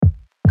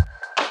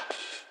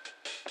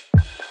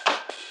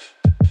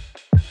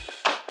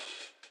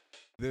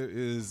There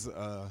is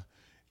a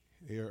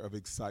air of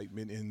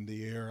excitement in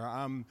the air.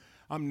 I'm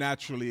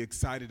naturally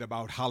excited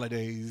about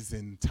holidays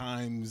and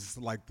times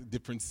like the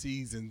different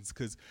seasons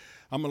because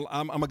I'm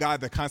a guy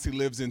that constantly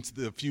lives into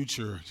the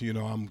future. You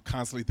know, I'm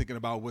constantly thinking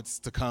about what's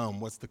to come,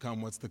 what's to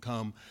come, what's to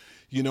come.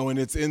 You know, and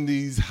it's in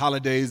these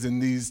holidays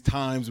and these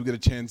times we get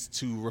a chance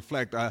to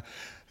reflect.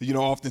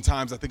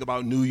 Oftentimes I think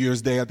about New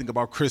Year's Day, I think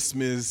about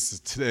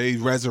Christmas, today,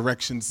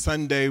 Resurrection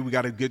Sunday. We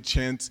got a good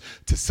chance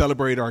to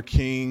celebrate our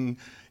King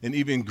and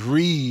even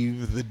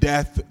grieve the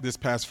death this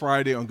past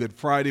Friday on Good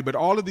Friday. But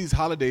all of these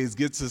holidays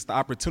gets us the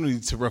opportunity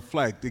to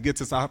reflect. It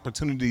gets us the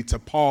opportunity to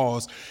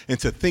pause and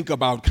to think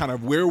about kind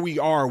of where we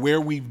are,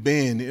 where we've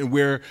been, and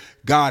where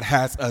God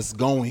has us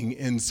going.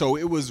 And so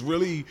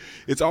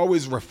it's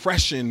always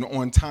refreshing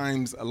on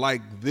times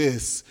like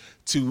this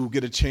to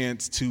get a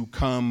chance to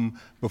come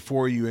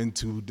before you and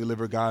to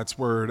deliver God's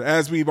word.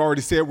 As we've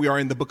already said, we are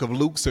in the book of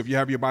Luke. So if you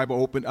have your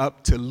Bible open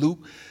up to Luke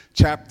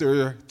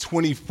chapter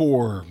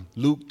 24,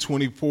 Luke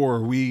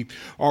 24, we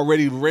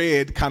already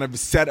read, kind of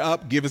set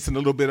up, give us a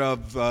little bit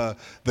of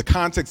the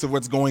context of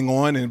what's going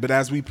on. But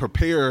as we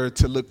prepare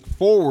to look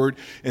forward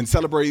and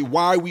celebrate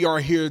why we are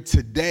here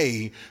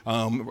today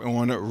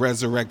on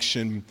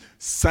Resurrection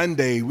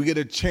Sunday, we get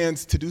a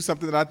chance to do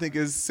something that I think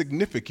is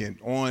significant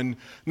on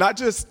not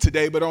just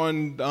today, but on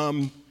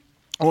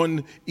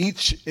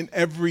each and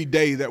every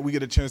day that we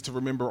get a chance to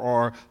remember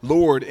our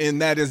Lord.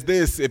 And that is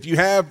this: if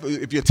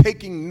you're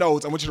taking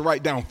notes, I want you to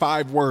write down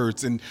 5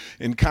 words and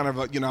kind of,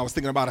 I was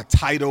thinking about a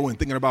title and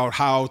thinking about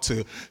how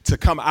to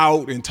come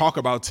out and talk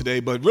about today.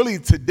 But really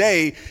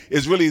today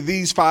is really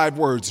these 5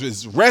 words: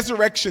 is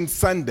Resurrection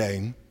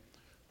Sunday.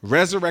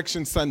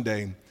 Resurrection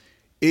Sunday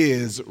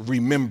is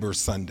Remember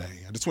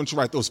Sunday. I just want you to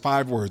write those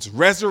 5 words.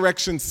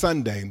 Resurrection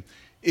Sunday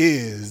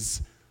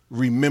is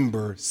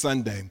Remember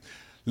Sunday.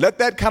 Let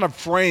that kind of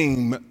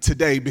frame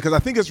today, because I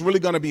think it's really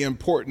going to be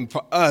important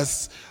for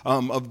us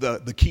of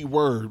the key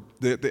word,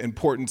 the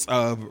importance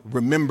of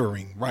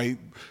remembering, right?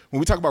 When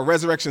we talk about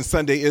Resurrection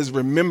Sunday is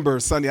Remember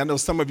Sunday, I know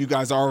some of you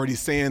guys are already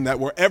saying that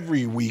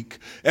every week,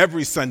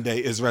 every Sunday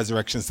is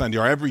Resurrection Sunday,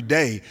 or every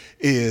day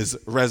is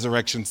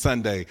Resurrection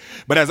Sunday.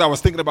 But as I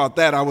was thinking about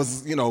that, I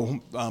was,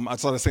 I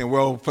started saying,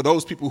 well, for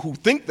those people who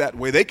think that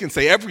way, they can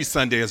say every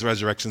Sunday is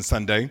Resurrection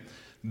Sunday.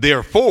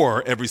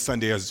 Therefore, every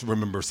Sunday is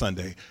Remember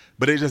Sunday.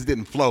 But it just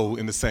didn't flow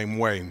in the same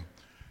way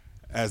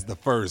as the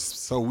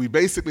first. So we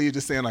basically are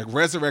just saying like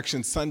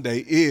Resurrection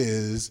Sunday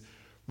is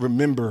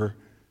Remember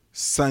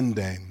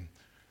Sunday.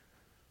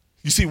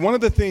 You see, one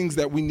of the things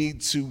that we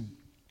need to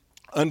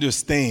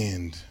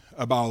understand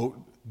about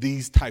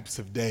these types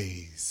of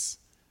days,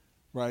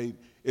 right,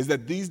 is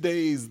that these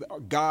days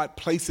God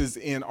places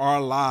in our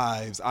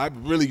lives, I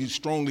really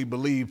strongly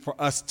believe, for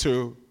us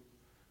to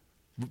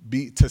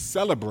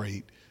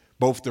celebrate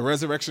both the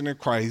resurrection of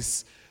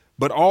Christ,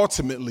 but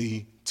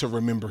ultimately to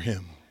remember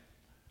him.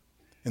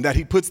 And that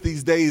he puts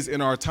these days in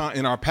our time,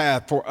 in our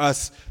path for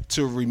us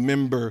to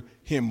remember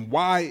him.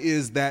 Why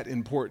is that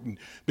important?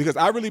 Because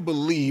I really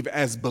believe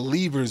as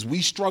believers,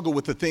 we struggle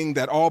with the thing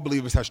that all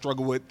believers have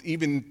struggled with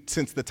even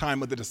since the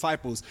time of the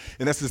disciples.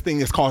 And that's this thing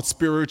that's called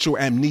spiritual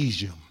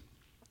amnesia.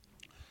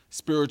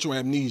 Spiritual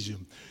amnesia.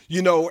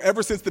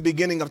 Ever since the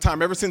beginning of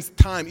time, ever since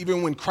time,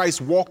 even when Christ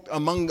walked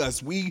among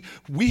us, we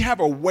have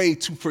a way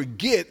to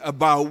forget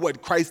about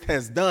what Christ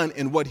has done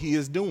and what he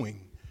is doing.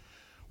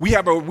 We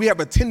have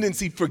a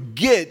tendency to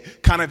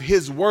forget kind of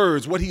his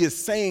words, what he is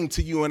saying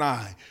to you and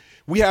I.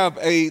 We have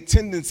a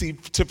tendency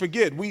to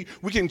forget. We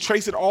can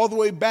trace it all the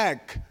way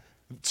back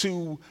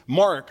to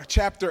Mark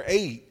chapter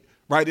 8.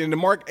 Right, in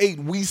Mark 8,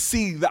 we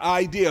see the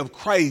idea of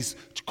Christ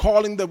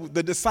calling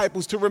the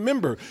disciples to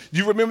remember.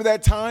 You remember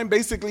that time?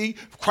 Basically,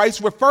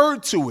 Christ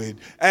referred to it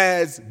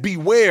as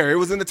beware. It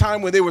was in the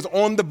time when they was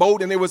on the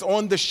boat and they was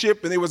on the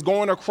ship and they was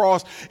going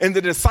across, and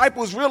the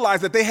disciples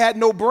realized that they had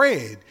no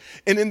bread.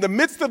 And in the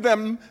midst of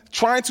them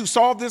trying to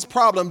solve this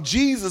problem,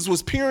 Jesus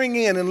was peering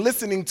in and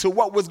listening to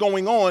what was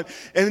going on.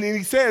 And then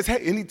he says,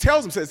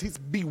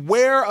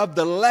 beware of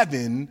the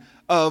leaven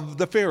of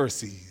the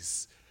Pharisees.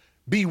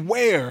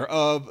 Beware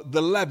of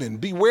the leaven.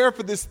 Beware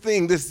for this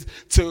thing, this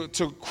to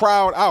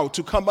crowd out,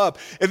 to come up.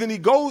 And then he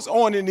goes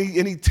on and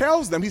he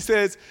tells them, he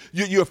says,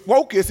 you're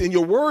focused and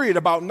you're worried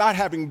about not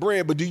having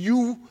bread, but do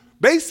you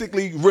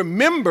basically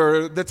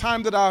remember the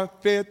time that I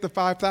fed the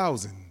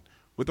 5,000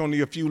 with only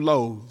a few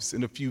loaves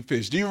and a few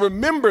fish? Do you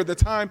remember the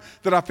time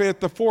that I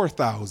fed the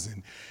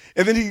 4,000?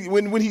 And then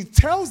when he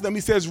tells them,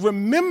 he says,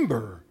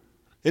 remember.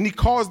 And he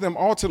calls them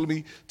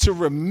ultimately to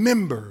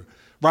remember,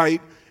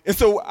 right? And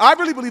so I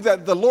really believe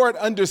that the Lord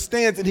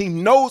understands and he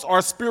knows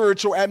our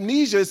spiritual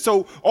amnesia.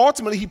 So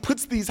ultimately he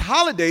puts these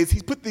holidays,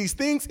 he's put these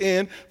things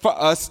in for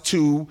us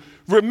to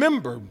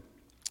remember.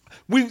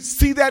 We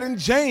see that in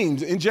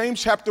James. In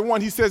James chapter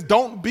 1, he says,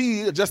 don't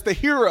be just a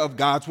hearer of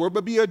God's word,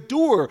 but be a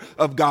doer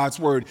of God's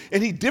word.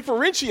 And he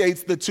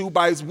differentiates the two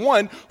by his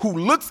one who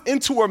looks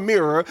into a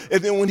mirror,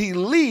 and then when he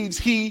leaves,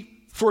 he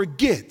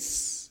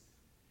forgets.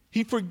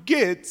 He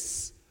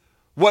forgets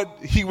what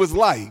he was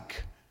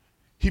like.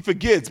 He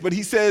forgets, but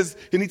he says,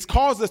 and he's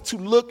caused us to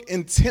look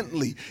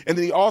intently. And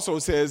then he also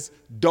says,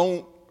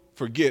 don't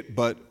forget,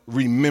 but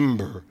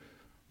remember,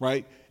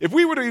 right? If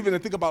we were to even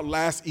think about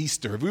last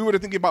Easter, if we were to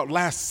think about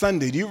last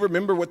Sunday, do you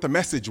remember what the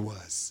message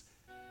was?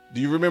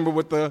 Do you remember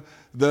what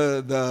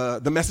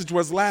the message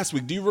was last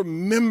week? Do you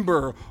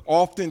remember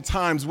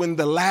oftentimes when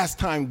the last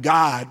time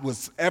God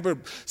was ever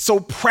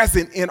so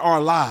present in our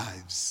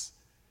lives?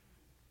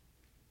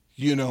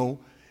 You know?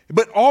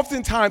 But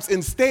oftentimes,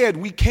 instead,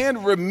 we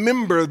can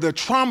remember the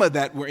trauma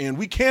that we're in.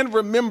 We can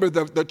remember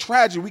the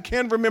tragedy. We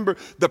can remember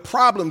the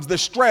problems, the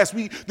stress.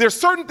 There's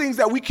certain things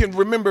that we can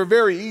remember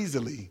very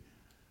easily.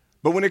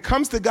 But when it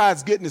comes to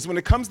God's goodness, when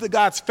it comes to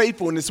God's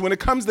faithfulness, when it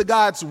comes to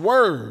God's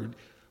word,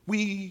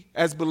 we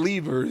as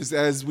believers,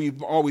 as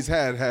we've always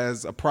had,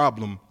 have the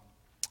problem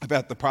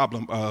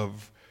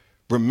of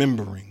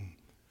remembering.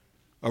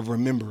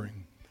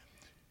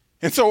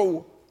 And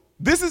so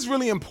this is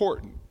really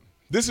important.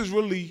 This is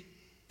really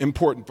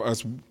important for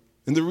us.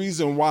 And the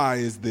reason why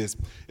is this,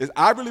 is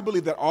I really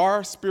believe that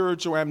our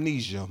spiritual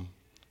amnesia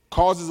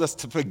causes us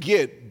to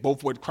forget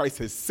both what Christ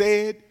has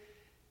said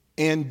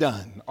and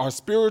done. Our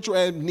spiritual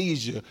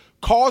amnesia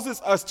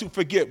causes us to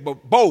forget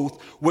both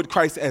what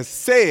Christ has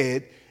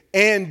said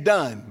and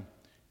done.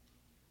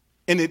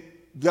 And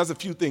it does a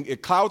few things.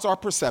 It clouds our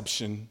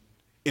perception,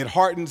 it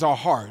hardens our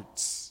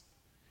hearts,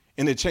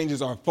 and it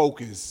changes our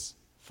focus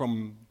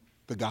from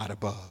the God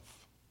above.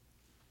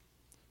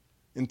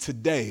 And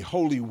today,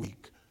 Holy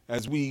Week,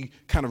 as we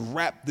kind of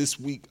wrap this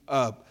week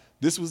up,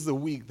 this was the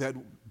week that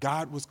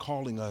God was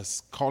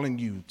calling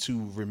you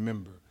to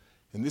remember.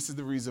 And this is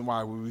the reason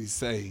why we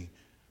say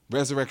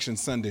Resurrection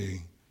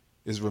Sunday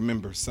is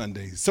Remember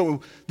Sunday.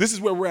 So this is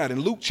where we're at. In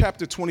Luke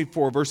chapter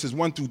 24, verses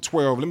 1 through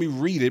 12, let me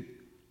read it,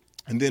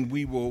 and then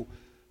we will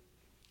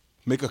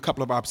make a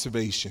couple of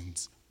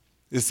observations.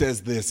 It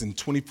says this in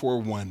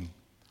 24:1.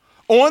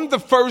 On the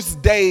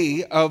first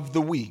day of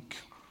the week,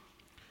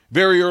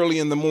 very early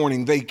in the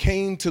morning, they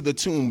came to the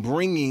tomb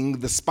bringing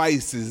the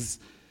spices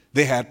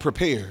they had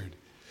prepared.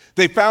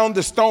 They found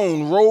the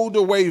stone rolled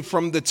away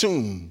from the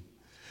tomb.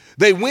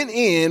 They went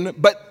in,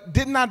 but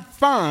did not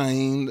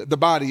find the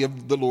body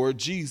of the Lord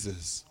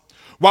Jesus.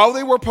 While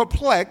they were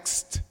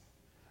perplexed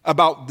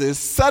about this,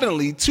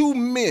 suddenly 2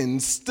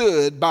 men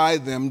stood by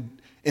them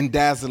in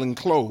dazzling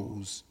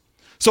clothes.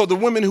 So the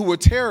women who were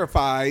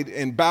terrified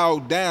and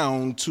bowed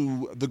down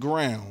to the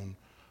ground.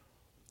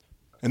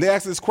 And they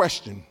asked this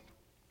question: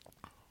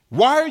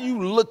 why are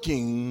you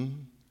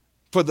looking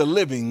for the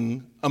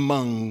living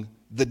among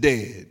the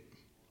dead?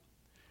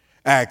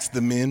 Asked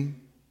the men.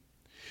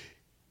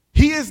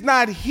 He is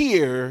not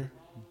here,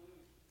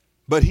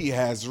 but he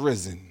has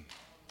risen.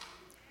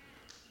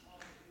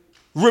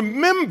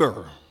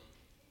 Remember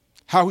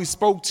how he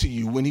spoke to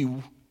you when he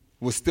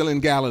was still in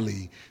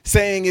Galilee,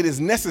 saying it is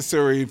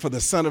necessary for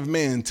the Son of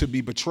Man to be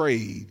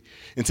betrayed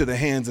into the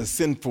hands of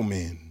sinful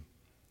men,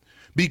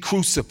 be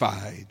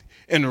crucified,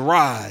 and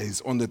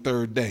rise on the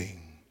third day.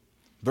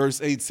 Verse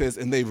 8 says,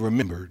 and they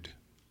remembered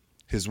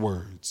his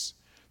words.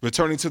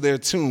 Returning to their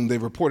tomb, they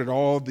reported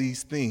all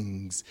these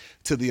things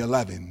to the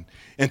 11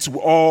 and to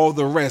all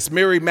the rest.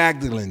 Mary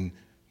Magdalene,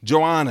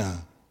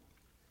 Joanna,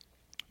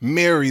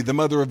 Mary, the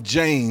mother of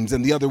James,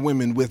 and the other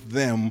women with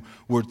them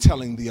were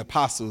telling the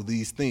apostle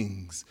these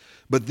things.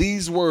 But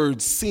these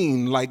words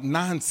seemed like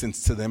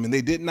nonsense to them, and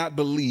they did not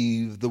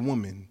believe the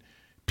woman.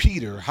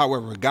 Peter,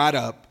 however, got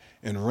up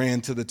and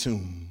ran to the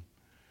tomb.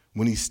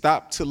 When he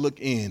stopped to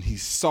look in, he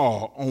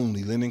saw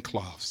only linen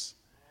cloths.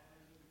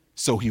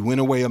 So he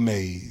went away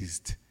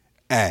amazed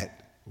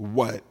at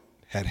what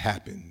had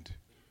happened.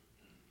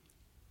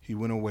 He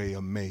went away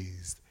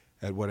amazed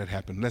at what had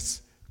happened.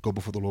 Let's go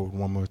before the Lord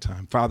one more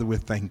time. Father, we're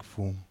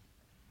thankful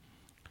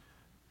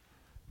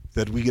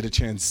that we get a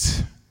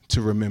chance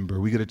to remember.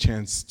 We get a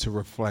chance to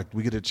reflect.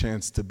 We get a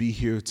chance to be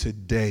here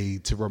today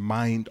to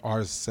remind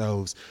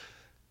ourselves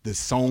the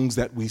songs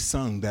that we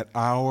sung, that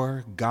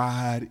our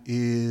God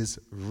is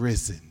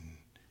risen.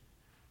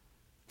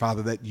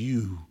 Father, that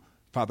you,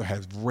 Father,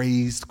 have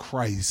raised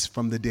Christ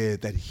from the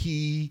dead, that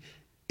he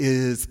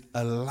is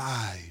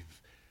alive.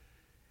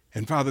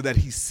 And Father, that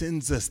he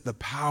sends us the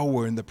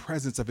power and the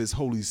presence of his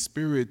Holy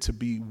Spirit to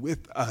be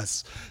with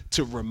us,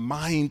 to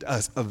remind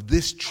us of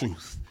this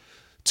truth,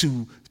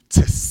 to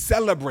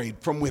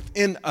celebrate from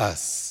within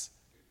us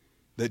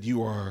that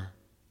you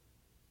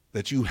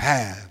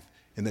have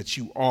and that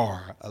you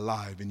are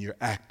alive and you're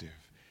active.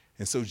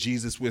 And so,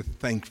 Jesus, we're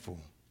thankful.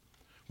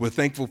 We're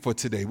thankful for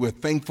today. We're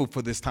thankful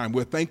for this time.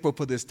 We're thankful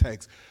for this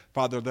text.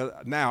 Father,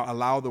 now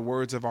allow the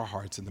words of our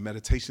hearts and the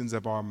meditations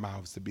of our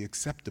mouths to be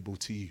acceptable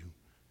to you.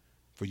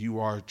 For you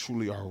are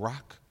truly our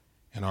rock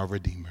and our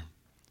Redeemer.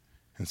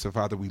 And so,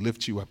 Father, we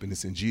lift you up, and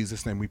it's in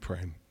Jesus' name we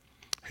pray.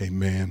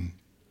 Amen.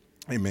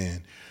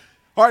 Amen.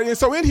 All right, and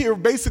so in here,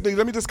 basically,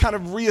 let me just kind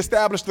of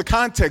reestablish the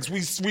context.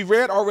 We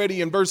read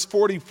already in verse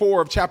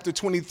 44 of chapter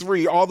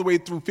 23 all the way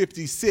through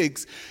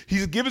 56.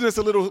 He's given us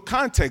a little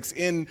context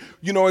in,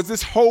 as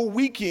this whole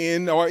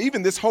weekend or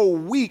even this whole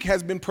week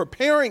has been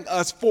preparing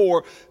us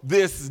for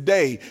this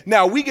day.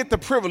 Now, we get the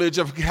privilege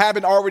of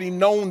having already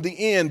known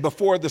the end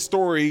before the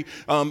story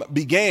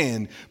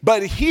began.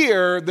 But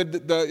here,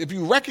 if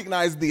you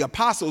recognize the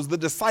apostles, the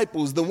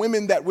disciples, the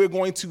women that we're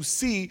going to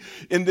see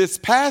in this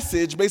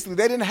passage, basically,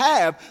 they didn't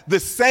have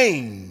the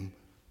same.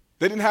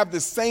 They didn't have the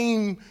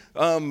same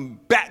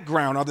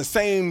background or the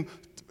same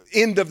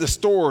end of the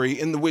story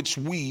in which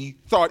we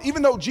thought.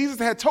 Even though Jesus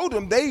had told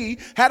them they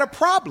had a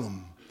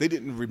problem, they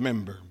didn't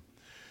remember.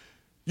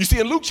 You see,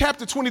 in Luke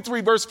chapter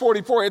 23, verse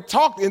 44, it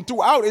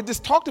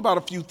just talked about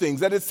a few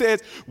things. That it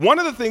says, one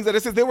of the things that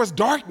it says, there was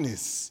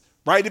darkness.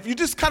 Right? If you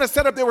just kind of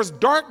set up, there was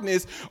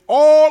darkness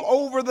all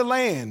over the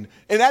land.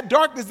 And that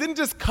darkness didn't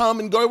just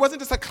come and go. It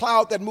wasn't just a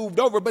cloud that moved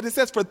over, but it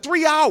says for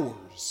 3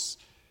 hours.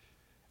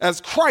 As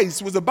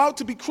Christ was about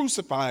to be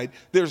crucified,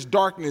 there's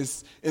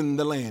darkness in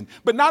the land.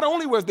 But not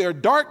only was there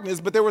darkness,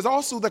 but there was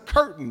also the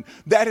curtain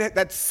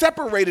that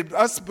separated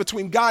us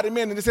between God and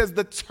man. And it says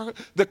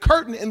the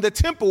curtain in the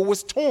temple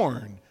was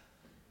torn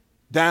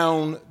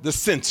down the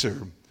center.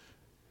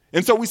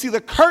 And so we see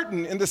the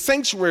curtain in the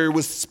sanctuary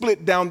was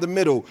split down the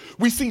middle.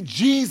 We see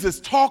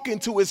Jesus talking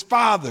to his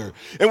Father.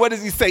 And what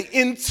does he say?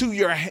 Into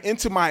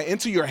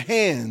your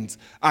hands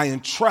I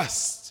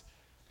entrust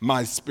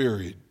my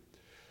spirit.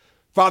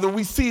 Father,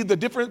 we see the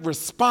different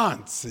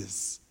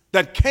responses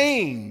that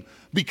came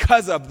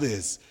because of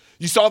this.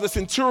 You saw the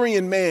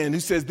centurion man who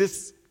says,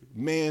 this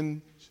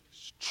man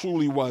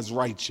truly was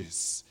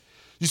righteous.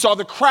 You saw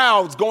the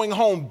crowds going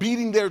home,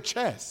 beating their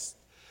chests.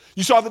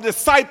 You saw the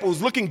disciples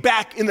looking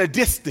back in the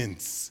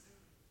distance,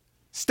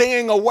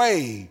 staying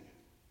away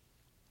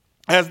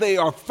as they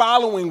are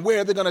following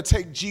where they're going to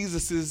take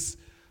Jesus's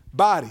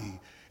body.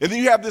 And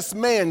then you have this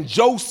man,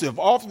 Joseph.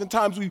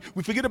 Oftentimes we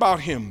forget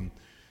about him.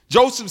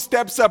 Joseph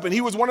steps up, and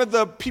he was one of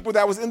the people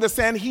that was in the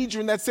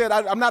Sanhedrin that said,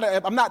 I'm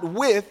not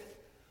with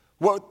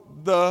what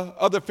the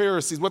other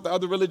Pharisees, what the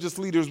other religious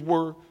leaders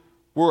were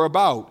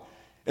about.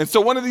 And so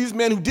one of these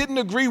men who didn't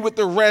agree with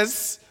the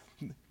rest,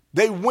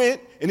 they went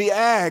and he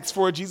asked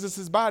for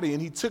Jesus' body,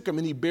 and he took him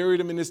and he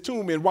buried him in his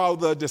tomb. And while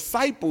the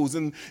disciples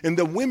and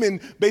the women,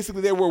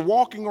 basically they were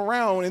walking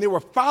around and they were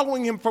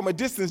following him from a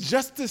distance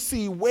just to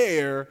see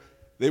where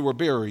they were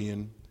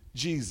burying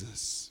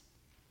Jesus.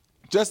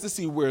 Just to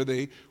see where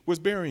they was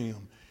burying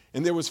him.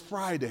 And there was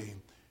Friday.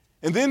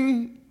 And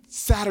then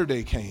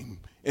Saturday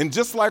came. And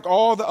just like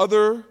all the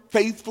other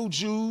faithful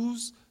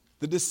Jews,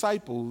 the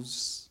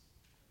disciples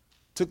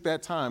took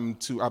that time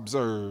to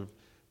observe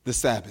the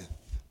Sabbath.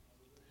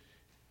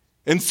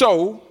 And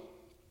so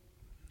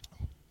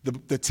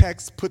the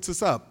text puts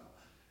us up.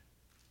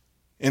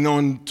 And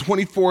on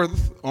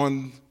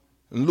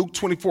Luke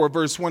 24,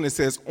 verse 1, it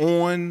says,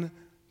 on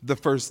the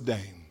first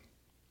day.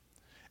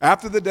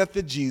 After the death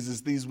of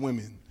Jesus, these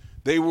women,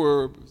 they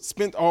were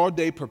spent all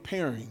day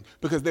preparing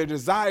because their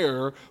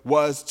desire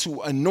was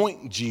to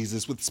anoint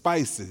Jesus with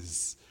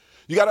spices.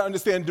 You got to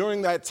understand,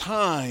 during that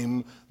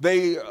time,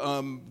 the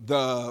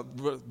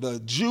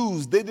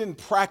Jews, they didn't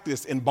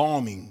practice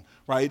embalming,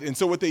 right? And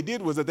so what they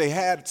did was that they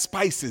had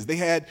spices. They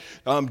had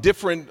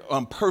different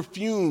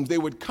perfumes. They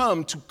would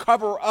come to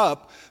cover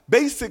up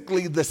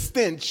basically the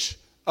stench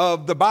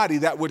of the body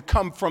that would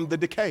come from the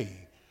decay.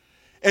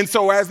 And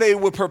so as they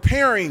were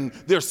preparing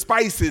their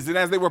spices and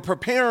as they were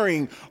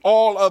preparing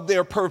all of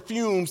their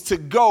perfumes to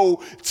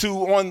go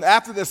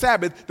after the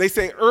Sabbath, they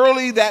say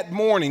early that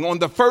morning, on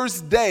the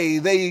first day,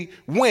 they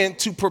went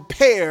to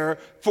prepare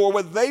for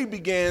what they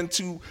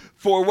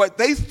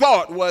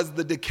thought was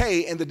the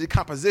decay and the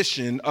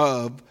decomposition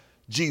of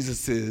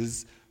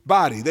Jesus's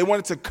body. They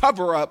wanted to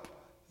cover up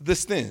the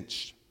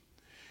stench.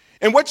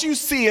 And what you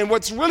see and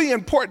what's really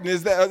important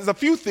is that there's a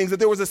few things, that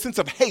there was a sense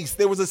of haste.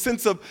 There was a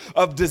sense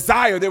of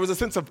desire. There was a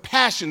sense of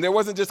passion. There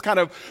wasn't just kind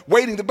of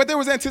waiting, but there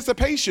was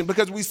anticipation,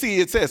 because we see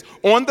it says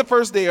on the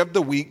first day of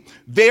the week,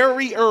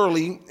 very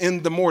early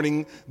in the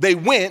morning, they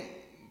went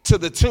to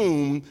the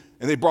tomb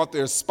and they brought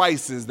their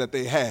spices that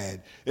they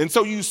had. And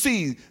so you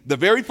see the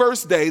very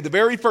first day, the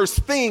very first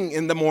thing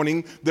in the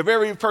morning, the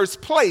very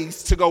first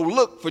place to go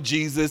look for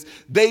Jesus,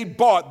 they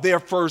bought their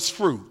first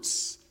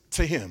fruits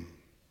to him.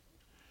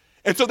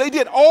 And so they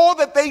did all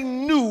that they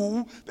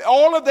knew,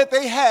 all of that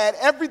they had,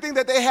 everything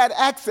that they had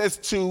access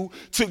to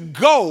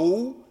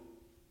go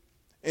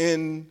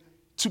and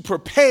to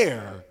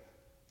prepare,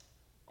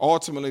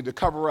 ultimately to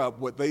cover up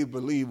what they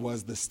believed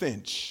was the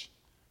stench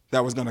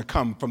that was going to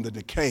come from the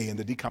decay and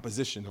the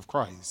decomposition of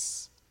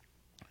Christ.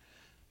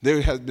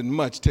 There has been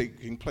much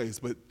taking place,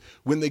 but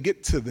when they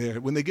get to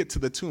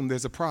the tomb,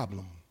 there's a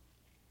problem.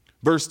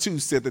 Verse 2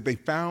 said that they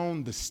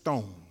found the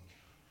stone.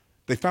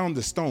 They found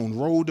the stone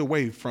rolled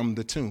away from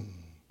the tomb.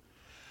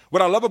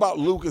 What I love about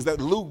Luke is that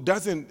Luke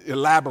doesn't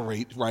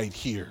elaborate right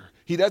here.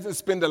 He doesn't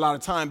spend a lot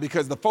of time,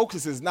 because the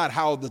focus is not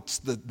how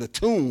the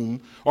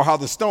tomb or how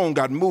the stone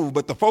got moved,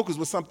 but the focus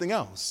was something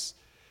else.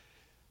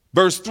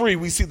 Verse 3,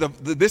 we see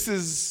this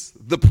is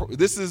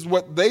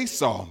what they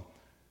saw.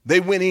 They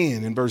went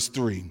in verse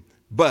 3,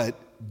 but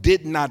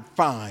did not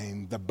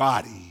find the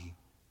body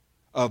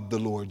of the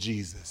Lord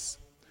Jesus.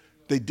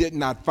 They did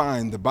not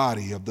find the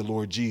body of the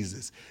Lord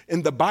Jesus.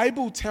 And the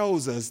Bible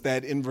tells us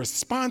that in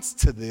response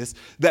to this,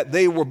 that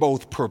they were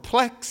both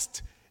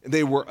perplexed,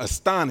 they were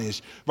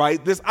astonished,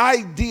 right? This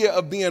idea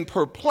of being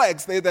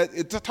perplexed,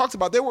 it talks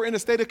about they were in a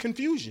state of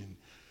confusion.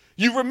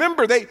 You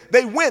remember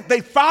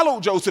they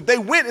followed Joseph. They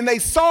went and they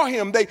saw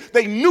him.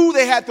 They knew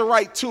they had the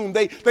right tomb.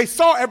 They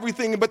saw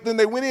everything, but then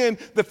they went in.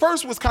 The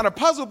first was kind of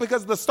puzzled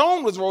because the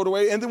stone was rolled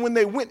away. And then when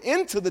they went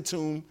into the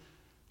tomb,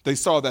 they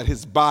saw that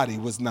his body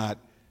was not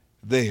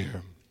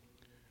there.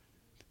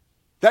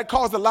 That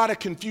caused a lot of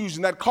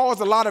confusion. That caused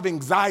a lot of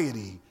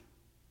anxiety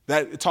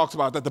that it talks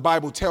about, that the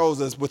Bible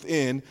tells us with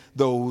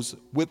those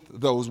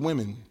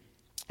women.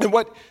 And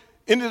what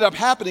ended up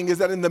happening is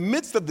that in the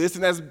midst of this,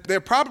 and as they're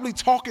probably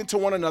talking to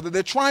one another,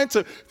 they're trying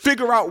to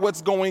figure out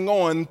what's going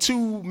on.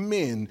 Two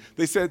men,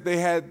 they said they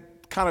had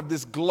kind of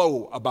this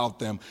glow about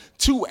them.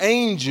 Two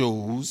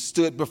angels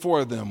stood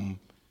before them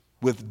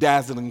with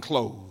dazzling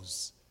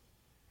clothes.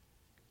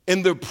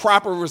 In the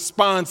proper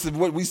response of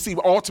what we see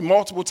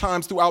multiple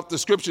times throughout the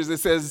scriptures, it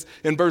says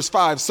in verse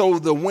 5, so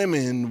the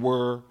women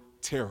were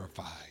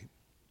terrified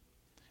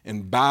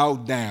and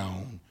bowed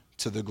down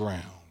to the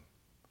ground.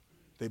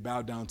 They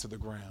bowed down to the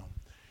ground.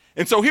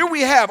 And so here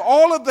we have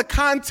all of the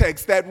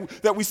context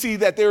that we see,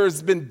 that there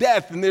has been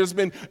death and there's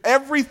been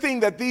everything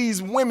that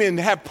these women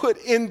have put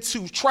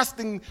into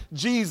trusting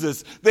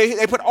Jesus.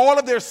 They put all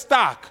of their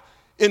stock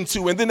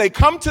into, and then they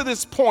come to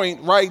this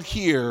point right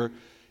here.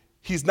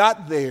 He's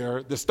not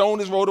there. The stone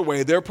is rolled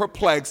away. They're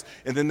perplexed.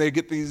 And then they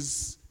get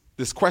this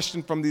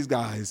question from these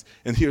guys.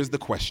 And here's the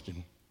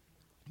question.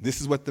 This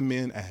is what the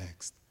men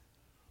asked.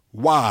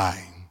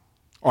 Why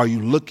are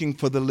you looking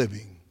for the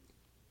living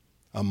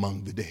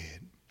among the dead?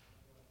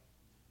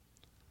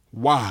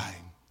 Why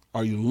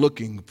are you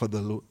looking for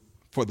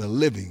the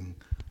living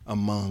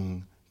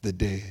among the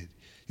dead?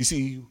 You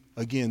see,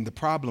 again, the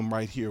problem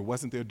right here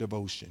wasn't their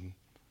devotion.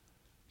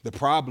 The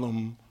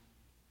problem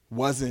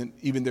wasn't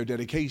even their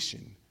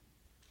dedication.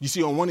 You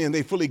see, on one end,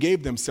 they fully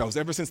gave themselves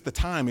ever since the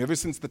time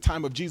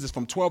of Jesus,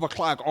 from 12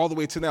 o'clock all the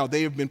way to now.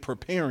 They have been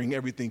preparing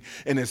everything.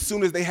 And as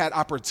soon as they had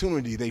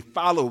opportunity, they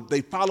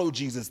followed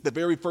Jesus the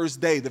very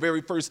first day, the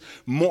very first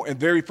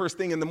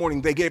thing in the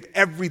morning. They gave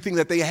everything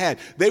that they had.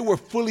 They were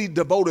fully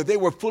devoted. They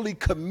were fully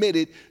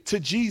committed to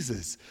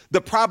Jesus.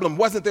 The problem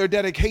wasn't their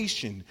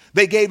dedication.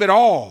 They gave it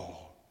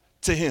all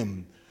to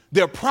him.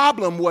 Their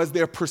problem was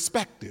their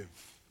perspective.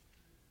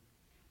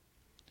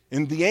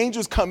 And the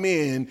angels come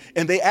in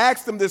and they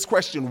ask them this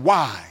question,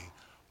 why?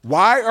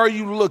 Why are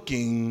you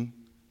looking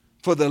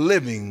for the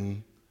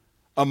living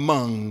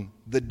among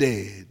the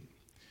dead?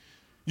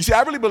 You see,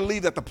 I really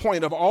believe that the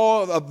point of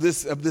all of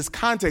this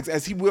context,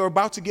 as we're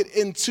about to get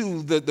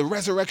into the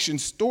resurrection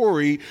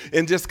story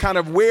and just kind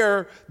of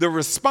where the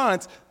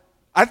response,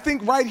 I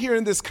think right here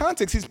in this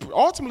context,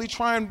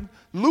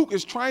 Luke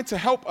is trying to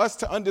help us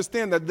to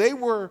understand that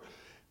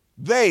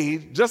they,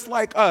 just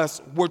like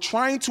us, were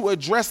trying to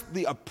address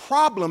the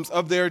problems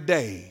of their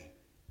day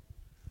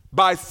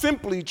by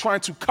simply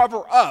trying to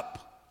cover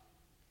up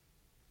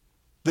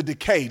the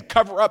decay,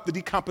 cover up the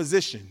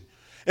decomposition.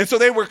 And so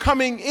they were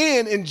coming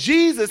in, and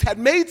Jesus had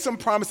made some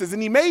promises,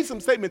 and he made some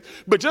statements,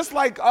 but just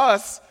like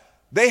us,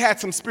 they had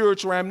some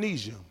spiritual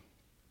amnesia.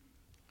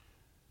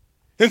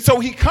 And so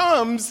he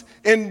comes,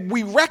 and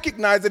we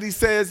recognize that he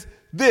says,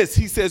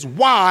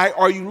 why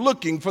are you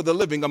looking for the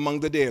living among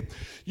the dead?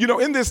 You know,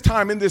 in this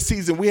time, in this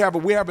season, we're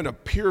having a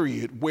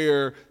period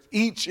where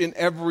each and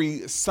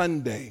every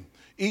Sunday,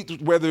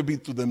 whether it be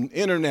through the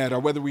internet or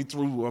whether it be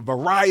through a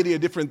variety of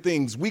different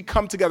things, we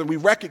come together, we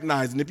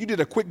recognize, and if you did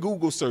a quick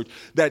Google search,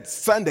 that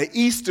Sunday,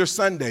 Easter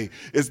Sunday,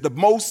 is the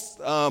most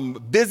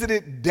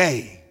visited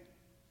day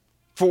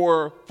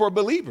for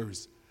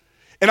believers.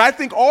 And I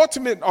think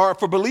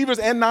for believers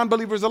and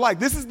non-believers alike,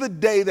 this is the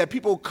day that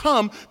people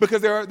come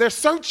because they're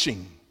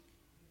searching.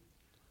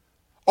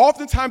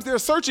 Oftentimes they're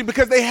searching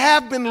because they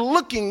have been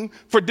looking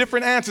for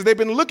different answers. They've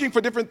been looking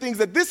for different things.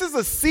 That this is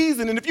a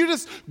season, and if you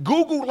just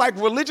Google like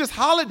religious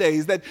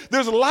holidays, that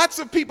there's lots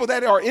of people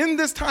that are in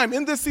this time,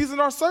 in this season,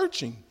 are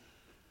searching.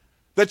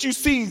 That you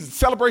see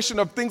celebration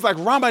of things like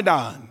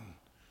Ramadan.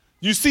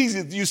 You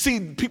see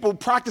people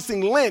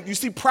practicing Lent. You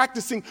see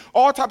practicing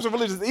all types of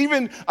religions.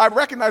 Even I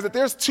recognize that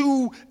there's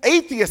 2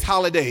 atheist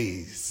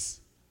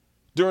holidays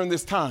during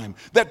this time.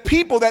 That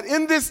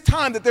in this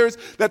time, that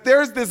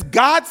there's this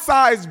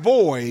God-sized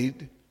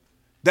void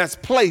that's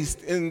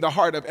placed in the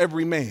heart of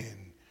every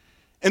man.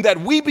 And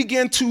that we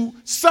begin to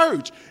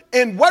search.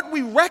 And what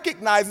we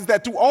recognize is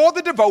that through all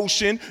the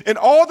devotion and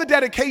all the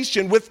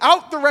dedication,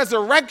 without the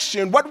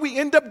resurrection, what we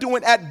end up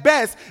doing at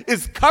best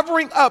is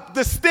covering up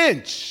the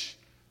stench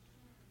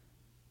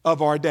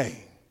of our day.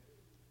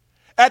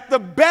 At the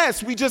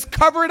best, we just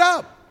cover it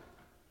up.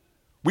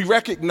 We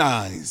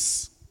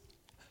recognize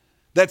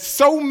that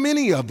so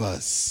many of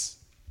us,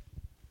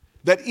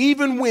 that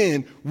even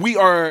when we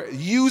are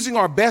using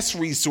our best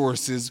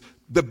resources,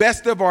 the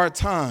best of our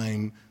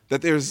time,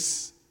 that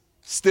there's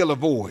still a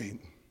void.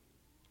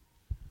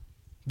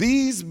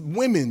 These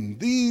women,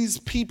 these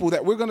people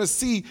that we're going to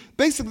see,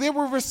 basically they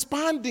were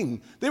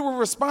responding. They were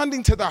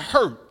responding to the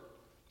hurt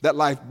that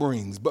life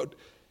brings. But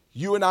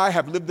you and I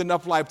have lived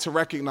enough life to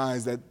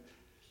recognize that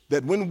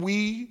when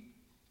we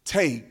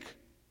take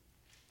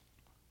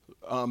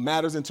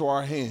matters into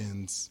our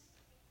hands,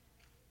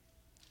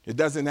 it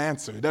doesn't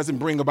answer. It doesn't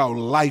bring about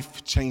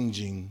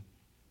life-changing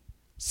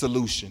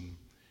solution.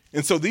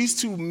 And so these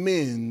two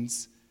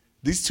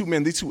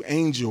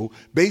angels,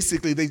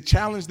 basically they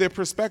challenged their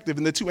perspective,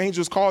 and the two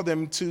angels called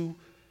them to,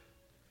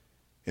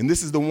 and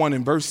this is the one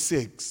in verse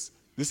 6,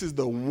 this is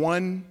the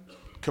one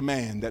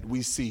command that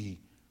we see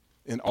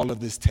in all of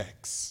this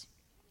text.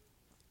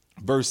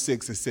 Verse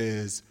 6, it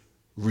says,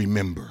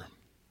 remember.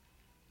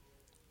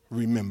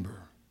 Remember.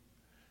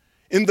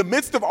 In the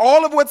midst of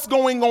all of what's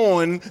going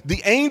on,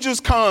 the angels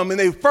come and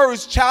they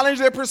first challenge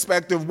their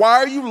perspective. Why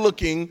are you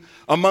looking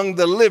among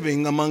the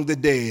living, among the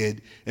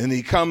dead? And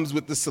he comes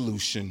with the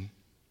solution.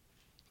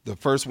 The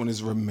first one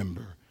is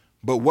remember.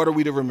 But what are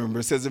we to remember?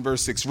 It says in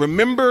verse 6,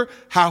 remember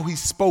how he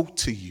spoke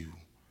to you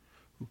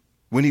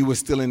when he was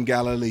still in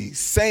Galilee,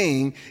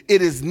 saying,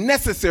 it is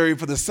necessary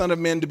for the Son of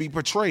Man to be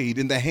betrayed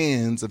in the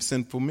hands of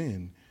sinful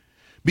men,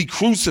 be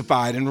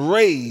crucified and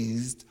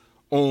raised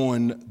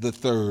on the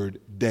third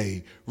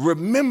day.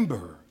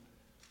 Remember,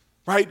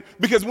 right?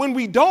 Because when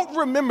we don't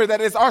remember,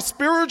 that is our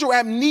spiritual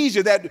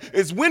amnesia, that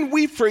is when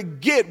we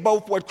forget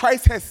both what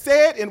Christ has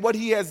said and what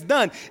he has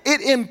done.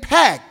 It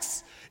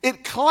impacts,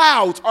 it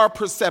clouds our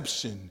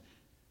perception,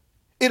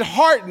 it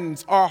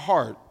hardens our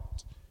heart,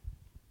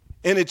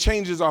 and it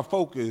changes our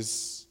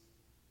focus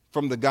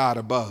from the God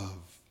above.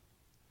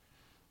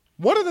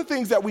 One of the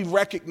things that we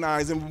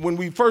recognize, and when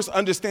we first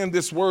understand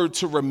this word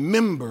to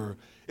remember,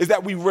 is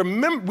that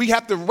we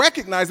have to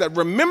recognize that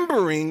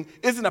remembering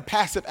isn't a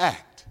passive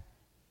act.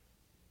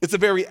 It's a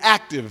very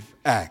active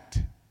act.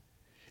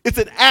 It's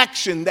an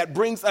action that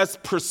brings us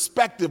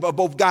perspective of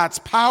both God's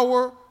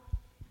power,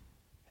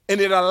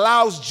 and it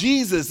allows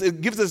Jesus,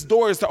 it gives us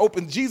doors to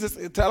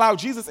allow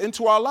Jesus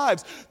into our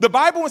lives. The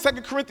Bible in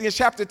 2 Corinthians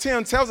chapter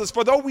 10 tells us,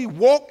 for though we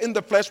walk in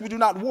the flesh, we do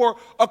not war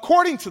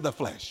according to the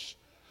flesh.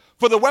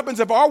 For the weapons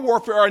of our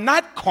warfare are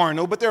not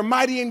carnal, but they're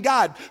mighty in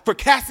God for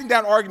casting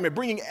down argument,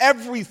 bringing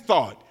every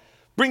thought,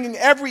 bringing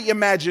every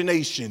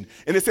imagination.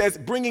 And it says,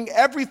 bringing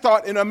every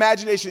thought and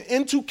imagination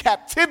into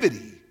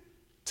captivity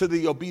to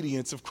the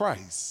obedience of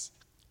Christ.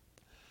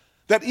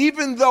 That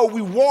even though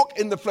we walk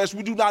in the flesh,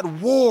 we do not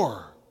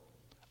war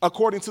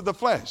according to the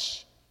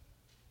flesh.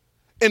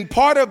 And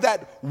part of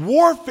that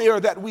warfare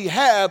that we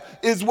have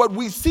is what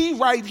we see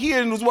right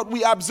here, and is what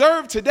we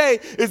observe today,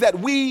 is that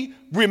we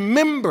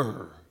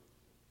remember.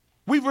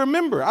 We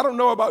remember. I don't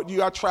know about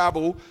you. I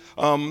travel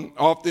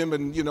often,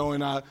 and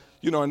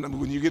and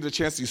when you get a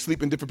chance, you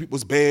sleep in different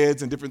people's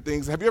beds and different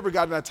things. Have you ever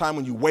gotten that time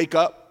when you wake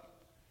up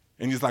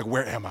and you're just like,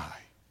 where am I?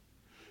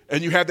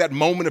 And you have that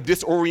moment of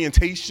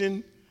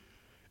disorientation,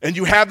 and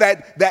you have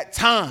that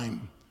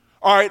time,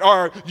 all right,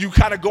 or you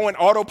kind of go in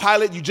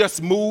autopilot. You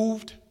just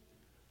moved,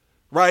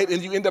 right,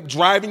 and you end up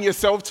driving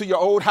yourself to your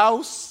old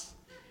house,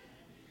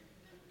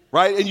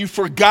 right, and you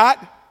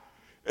forgot.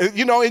 And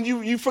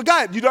you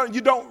forgot. You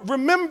don't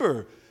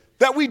remember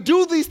that we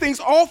do these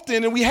things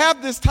often, and we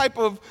have this type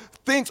of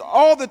things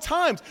all the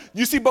time.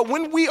 You see, but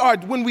when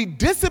we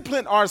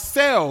discipline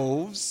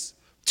ourselves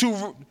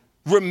to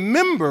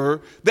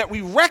remember that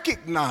we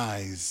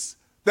recognize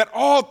that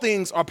all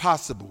things are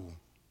possible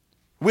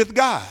with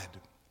God,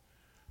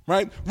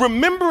 right?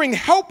 Remembering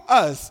help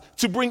us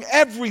to bring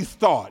every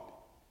thought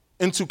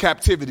into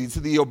captivity to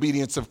the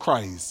obedience of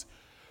Christ.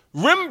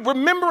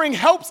 Remembering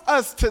helps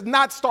us to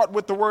not start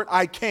with the word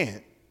I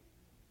can't,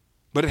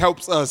 but it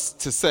helps us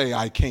to say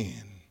I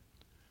can,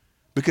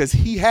 because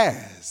he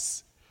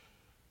has.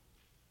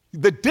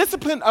 The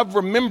discipline of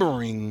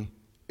remembering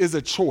is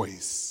a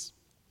choice.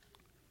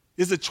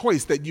 Is a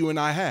choice that you and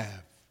I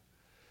have.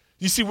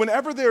 You see,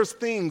 whenever there's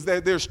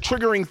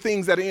triggering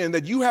things that are in,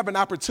 that you have an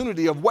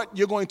opportunity of what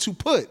you're going to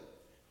put,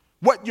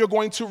 what you're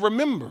going to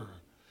remember.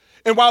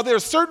 And while there are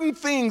certain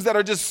things that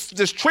are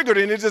just triggered,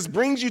 and it just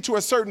brings you to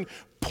a certain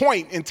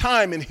point in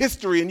time in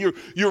history, and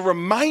you're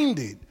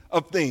reminded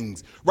of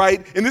things,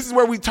 right? And this is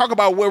where we talk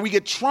about where we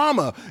get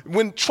trauma.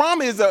 When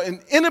trauma is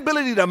an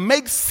inability to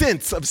make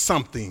sense of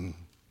something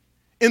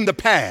in the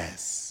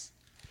past,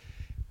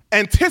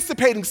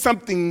 anticipating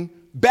something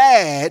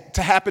bad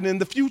to happen in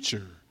the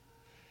future.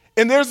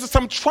 And there's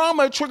some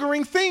trauma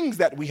triggering things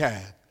that we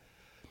have.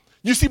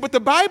 You see, but the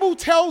Bible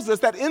tells us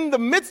that in the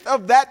midst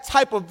of that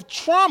type of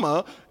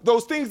trauma,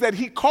 those things that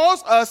he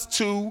calls us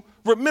to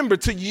remember,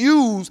 to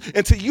use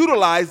and to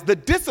utilize the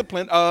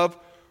discipline of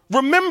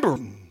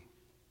remembering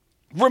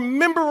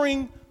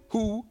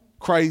who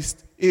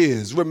Christ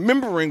is,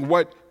 remembering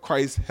what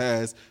Christ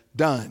has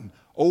done.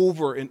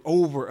 Over and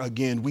over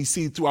again, we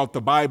see throughout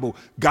the Bible,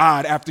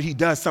 God, after he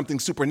does something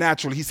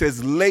supernatural, he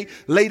says, lay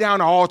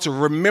down an altar,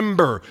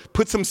 remember,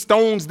 put some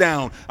stones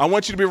down. I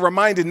want you to be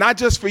reminded, not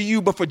just for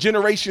you, but for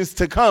generations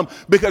to come,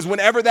 because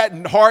whenever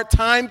that hard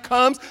time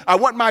comes, I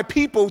want my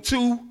people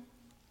to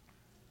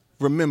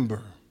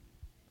remember.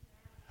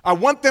 I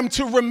want them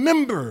to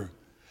remember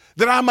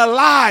that I'm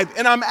alive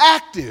and I'm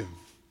active.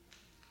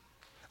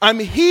 I'm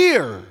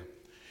here.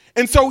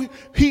 And so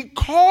he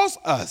calls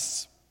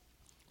us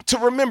to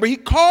remember. He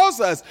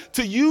calls us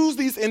to use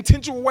these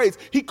intentional ways.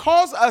 He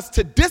calls us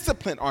to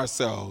discipline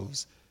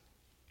ourselves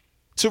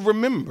to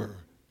remember,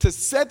 to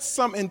set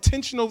some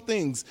intentional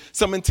things,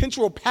 some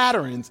intentional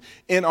patterns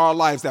in our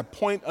lives that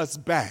point us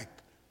back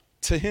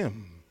to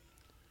him.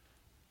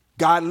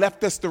 God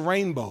left us the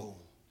rainbow,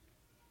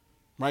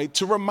 right,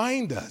 to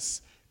remind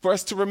us, for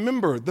us to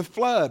remember the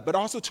flood, but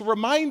also to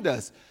remind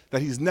us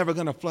that he's never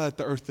going to flood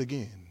the earth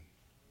again.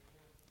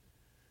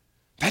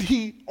 That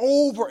he,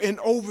 over and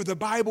over, the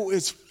Bible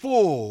is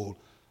full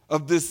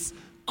of this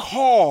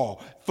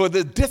call for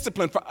the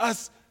discipline for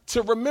us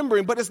to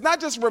remembering. But it's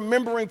not just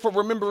remembering for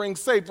remembering's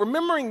sake.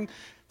 Remembering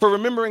for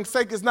remembering's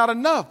sake is not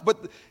enough.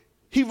 But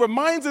he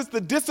reminds us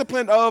the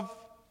discipline of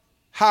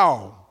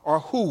how or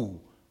who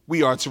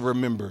we are to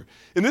remember.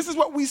 And this is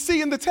what we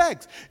see in the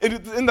text.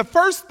 And the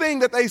first thing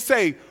that they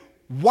say,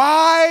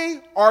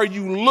 why are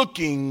you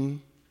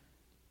looking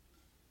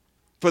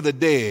for the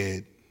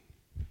dead?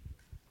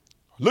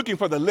 Looking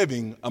for the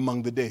living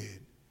among the dead.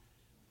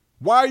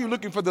 Why are you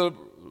looking for the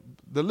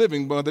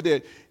living among the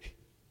dead?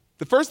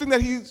 The first thing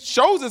that he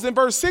shows us in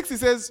verse 6, he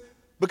says,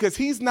 because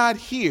he's not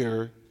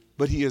here,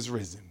 but he is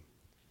risen.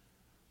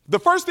 The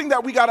first thing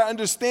that we got to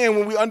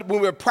understand when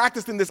we're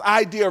practicing this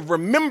idea of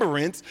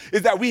remembrance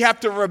is that we have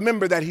to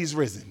remember that he's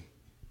risen.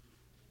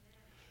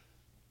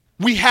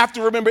 We have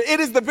to remember it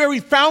is the very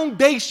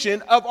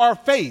foundation of our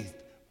faith.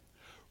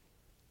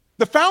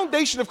 The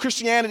foundation of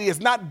Christianity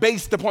is not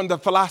based upon the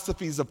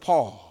philosophies of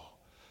Paul.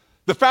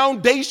 The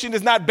foundation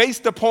is not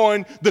based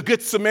upon the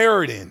Good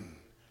Samaritan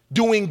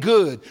doing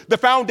good. The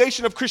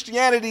foundation of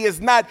Christianity is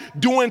not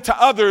doing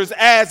to others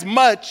as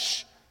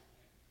much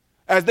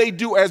as they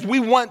do, as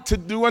we want to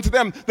do unto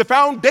them. The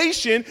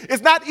foundation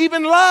is not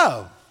even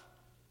love.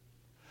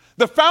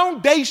 The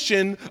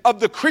foundation of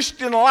the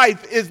Christian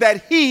life is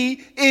that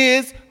he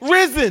is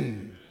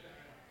risen.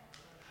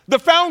 The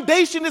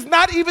foundation is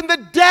not even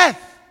the death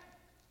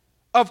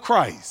of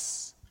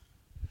Christ.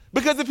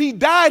 Because if he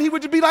died, he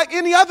would be like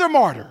any other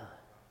martyr.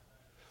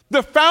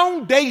 The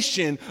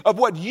foundation of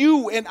what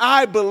you and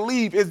I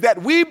believe is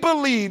that we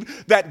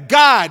believe that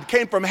God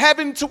came from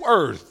heaven to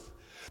earth,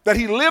 that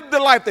he lived the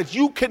life that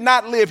you could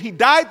not live. He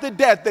died the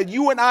death that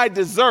you and I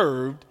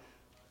deserved.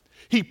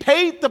 He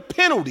paid the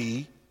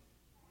penalty,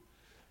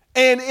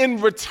 and in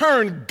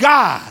return,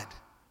 God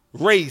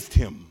raised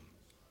him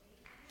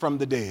from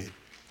the dead.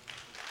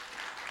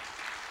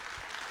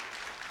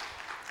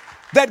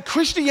 That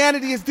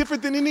Christianity is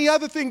different than any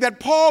other thing, that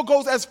Paul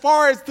goes as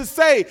far as to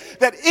say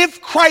that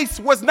if Christ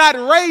was not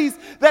raised,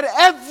 that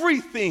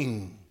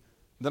everything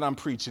that I'm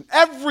preaching,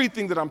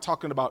 everything that I'm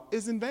talking about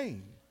is in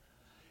vain.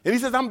 And he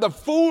says, I'm the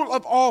fool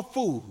of all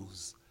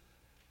fools,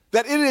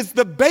 that it is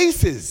the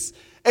basis.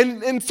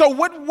 And so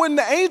when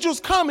the angels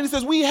come and he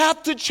says, we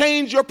have to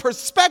change your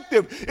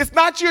perspective. It's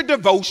not your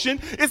devotion.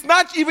 It's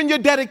not even your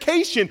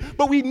dedication,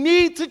 but we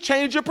need to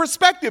change your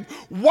perspective.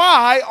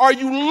 Why are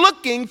you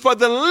looking for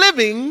the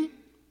living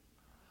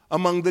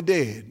among the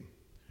dead?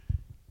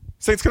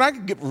 Saints, can I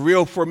get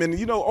real for a minute?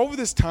 You know, over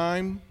this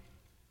time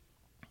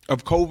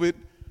of COVID,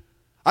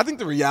 I think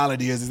the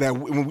reality is that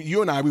when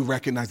you and I, we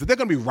recognize that they're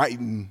going to be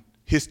writing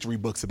history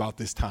books about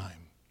this time.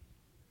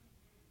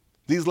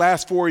 These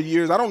last 4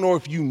 years, I don't know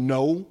if you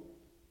know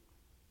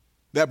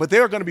that, but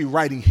they're going to be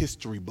writing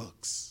history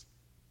books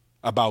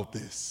about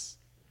this,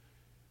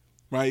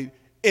 right?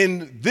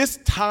 And this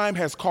time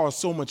has caused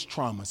so much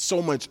trauma,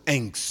 so much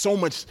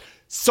angst,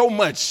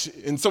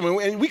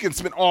 and we can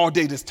spend all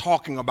day just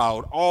talking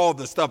about all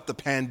the stuff, the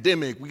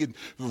pandemic,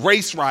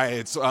 race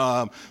riots,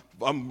 not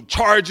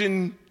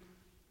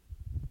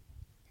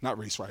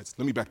race riots,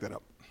 let me back that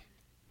up.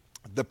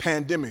 The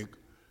pandemic,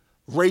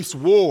 race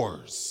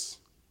wars,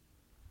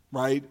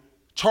 right?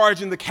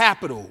 Charging the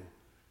Capitol,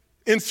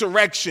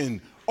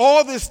 insurrection,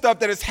 all this stuff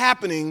that is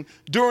happening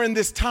during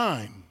this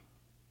time,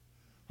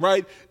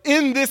 right?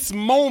 In this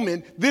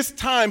moment, this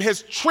time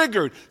has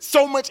triggered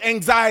so much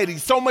anxiety,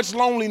 so much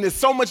loneliness,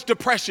 so much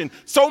depression,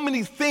 so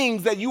many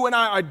things that you and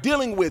I are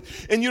dealing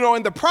with. And,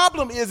 and the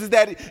problem is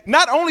that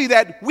not only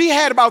that, we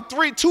had about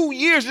 2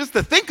 years just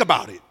to think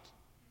about it.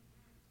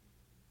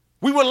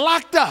 We were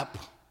locked up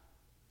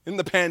in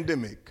the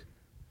pandemic.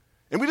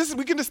 And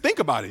we can just think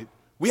about it.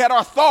 We had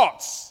our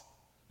thoughts.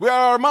 We had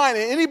our mind.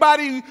 And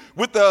anybody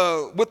with an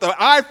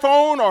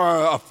iPhone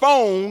or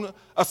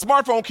a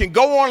smartphone can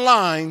go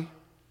online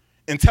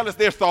and tell us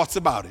their thoughts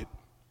about it.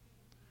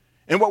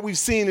 And what we've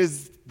seen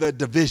is the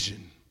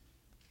division.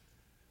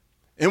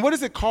 And what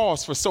does it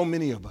cause for so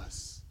many of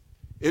us?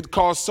 It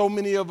caused so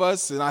many of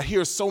us, and I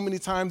hear so many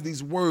times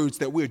these words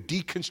that we're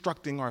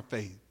deconstructing our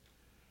faith.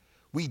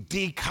 We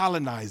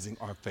decolonizing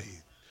our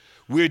faith.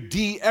 We're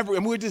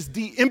just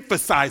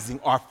de-emphasizing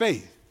our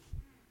faith.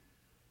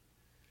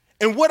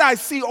 And what I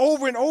see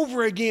over and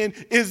over again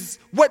is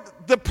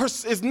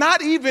is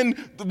not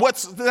even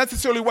what's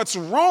necessarily what's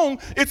wrong.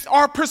 It's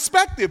our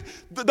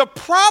perspective. The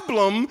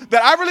problem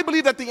that I really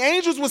believe that the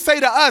angels would say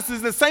to us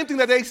is the same thing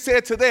that they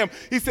said to them.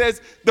 He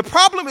says, the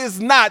problem is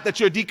not that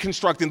you're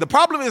deconstructing. The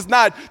problem is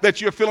not that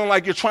you're feeling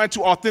like you're trying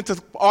to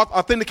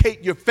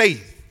authenticate your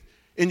faith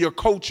in your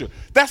culture.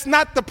 That's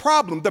not the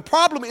problem. The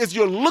problem is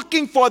you're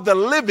looking for the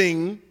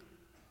living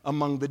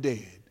among the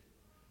dead.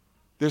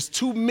 There's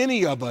too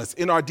many of us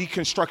in our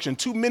deconstruction,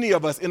 too many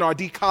of us in our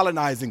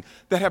decolonizing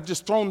that have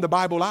just thrown the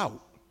Bible out.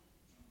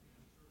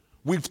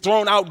 We've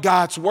thrown out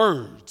God's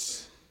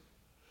words.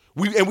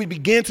 We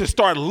begin to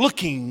start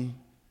looking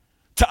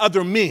to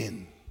other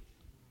men,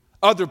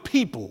 other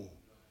people.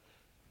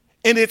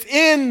 And it's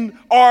in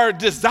our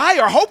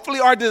desire, hopefully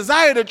our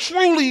desire to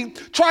truly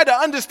try to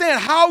understand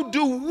how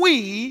do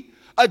we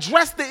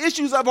address the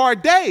issues of our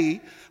day.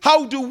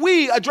 How do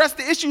we address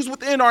the issues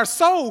within our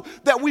soul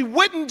that we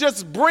wouldn't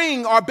just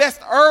bring our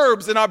best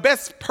herbs and our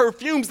best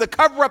perfumes to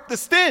cover up the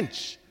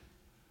stench,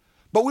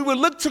 but we would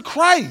look to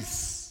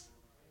Christ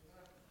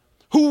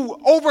who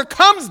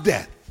overcomes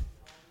death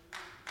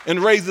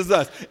and raises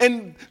us.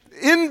 And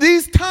in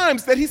these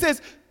times that he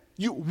says,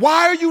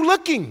 why are you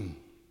looking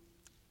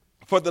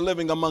for the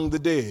living among the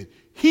dead?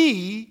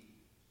 He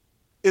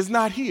is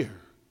not here,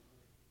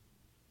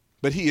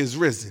 but he is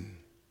risen.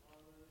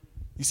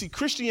 You see,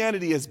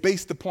 Christianity is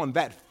based upon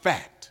that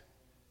fact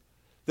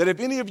that if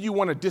any of you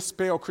want to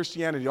dispel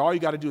Christianity, all you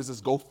got to do is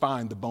just go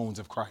find the bones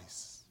of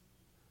Christ.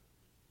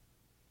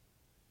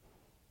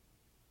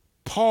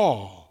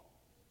 Paul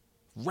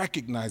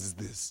recognizes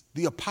this.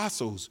 The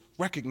apostles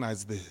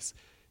recognize this.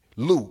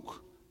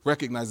 Luke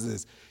recognizes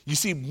this. You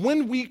see,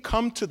 when we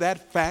come to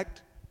that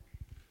fact,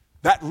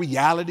 that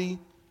reality,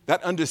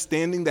 that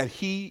understanding that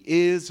he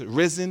is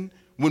risen,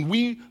 when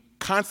we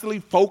constantly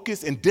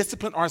focus and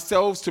discipline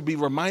ourselves to be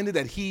reminded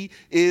that he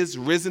is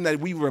risen, that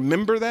we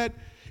remember that,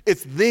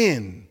 it's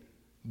then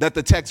that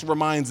the text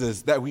reminds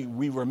us that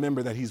we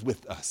remember that he's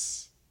with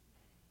us.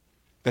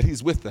 That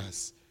he's with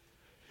us.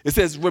 It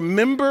says,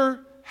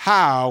 remember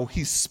how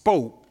he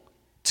spoke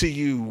to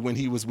you when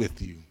he was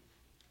with you.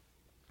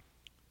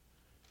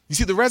 You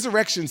see, the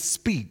resurrection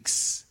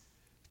speaks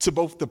to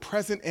both the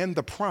present and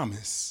the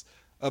promise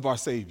of our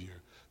Savior.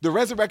 The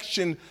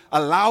resurrection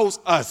allows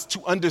us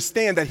to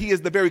understand that he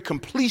is the very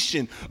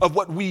completion of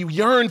what we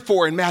yearn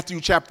for in Matthew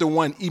chapter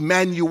 1,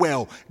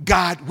 Emmanuel,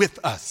 God with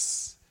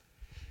us.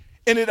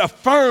 And it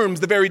affirms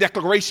the very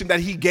declaration that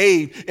he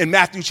gave in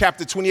Matthew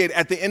chapter 28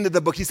 at the end of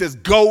the book. He says,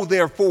 go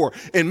therefore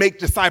and make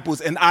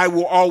disciples, and I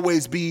will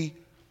always be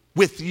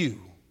with you.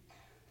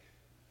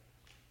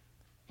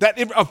 That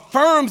it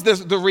affirms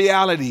the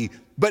reality.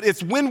 But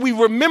it's when we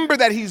remember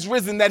that he's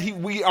risen that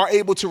we are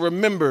able to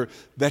remember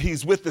that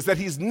he's with us, that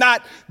he's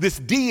not this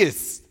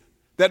deist,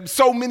 that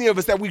so many of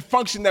us that we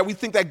function, that we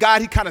think that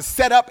God, he kind of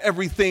set up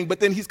everything, but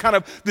then he's kind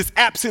of this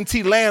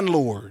absentee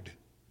landlord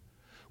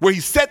where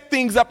he set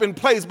things up in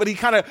place, but he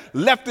kind of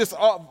left us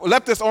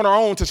on our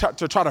own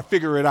to try to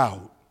figure it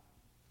out.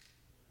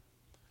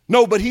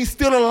 No, but he's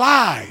still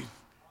alive.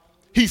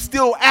 He's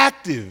still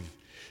active.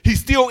 He's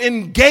still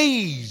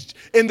engaged.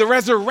 And the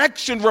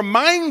resurrection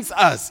reminds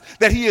us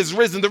that he is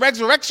risen. The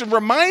resurrection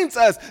reminds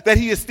us that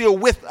he is still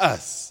with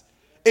us.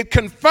 It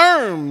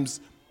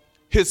confirms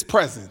his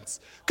presence.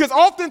 Because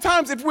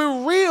oftentimes, if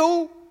we're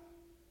real,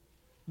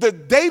 the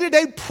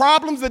day-to-day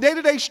problems, the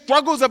day-to-day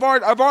struggles of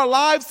our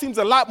lives seems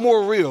a lot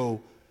more real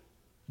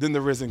than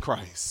the risen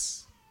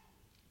Christ.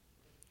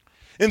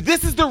 And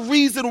this is the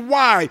reason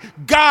why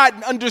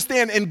God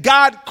understands and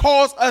God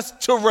calls us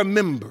to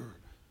remember.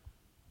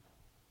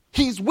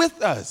 He's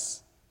with us.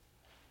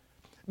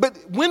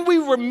 But when we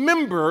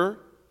remember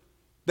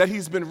that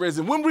he's been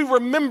risen, when we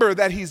remember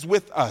that he's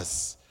with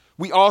us,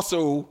 we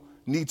also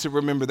need to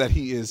remember that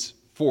he is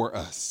for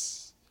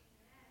us.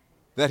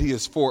 That he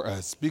is for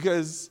us.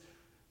 Because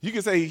you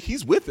can say,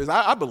 he's with us.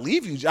 I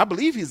believe you. I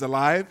believe he's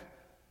alive.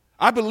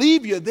 I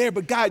believe you're there,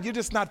 but God, you're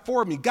just not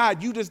for me.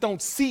 God, you just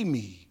don't see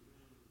me.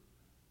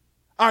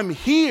 I'm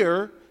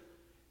here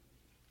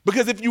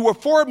because if you were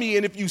for me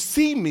and if you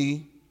see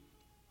me,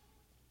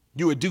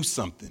 you would do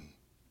something.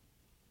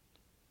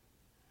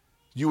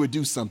 You would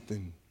do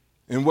something.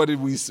 And what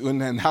did we,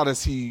 and how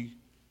does he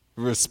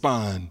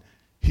respond?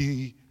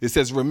 It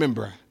says,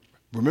 remember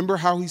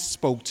how he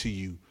spoke to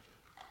you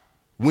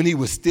when he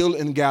was still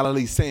in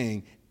Galilee,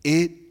 saying,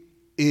 it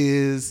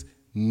is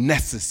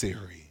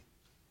necessary.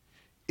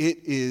 It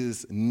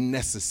is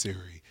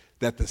necessary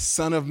that the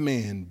Son of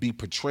Man be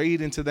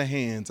betrayed into the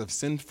hands of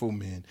sinful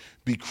men,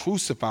 be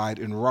crucified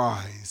and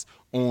rise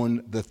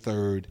on the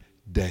third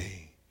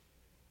day.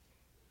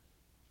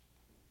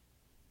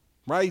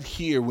 Right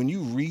here, when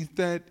you read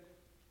that,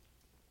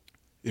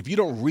 if you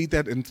don't read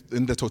that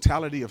in the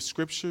totality of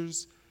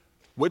scriptures,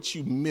 what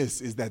you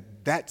miss is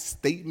that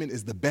statement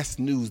is the best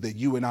news that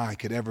you and I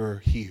could ever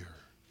hear.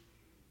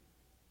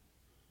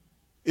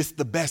 It's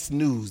the best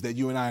news that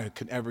you and I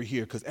could ever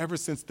hear, because ever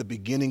since the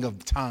beginning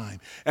of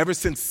time, ever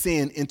since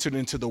sin entered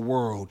into the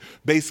world,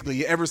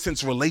 basically ever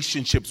since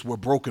relationships were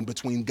broken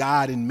between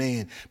God and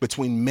man,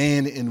 between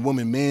man and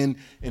woman, man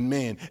and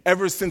man,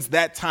 ever since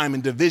that time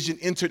and division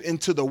entered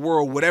into the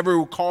world, whatever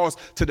it caused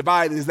to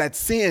divide is that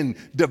sin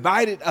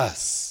divided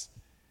us.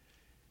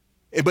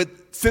 But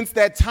since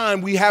that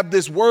time, we have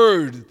this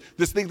word,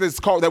 this thing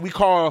that we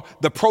call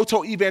the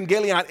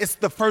proto-evangelion. It's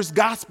the first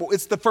gospel.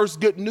 It's the first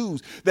good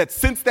news. That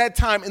since that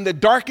time, in the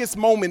darkest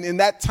moment in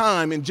that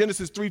time, in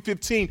Genesis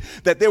 3:15,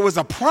 that there was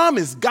a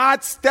promise.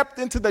 God stepped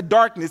into the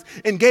darkness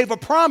and gave a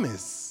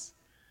promise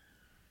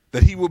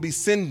that he will be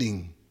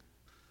sending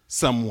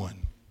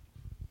someone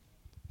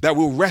that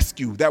will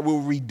rescue, that will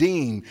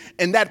redeem.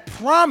 And that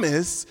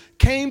promise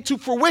came to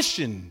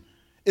fruition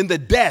in the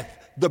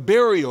death, the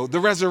burial, the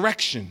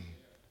resurrection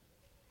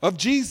of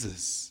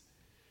Jesus.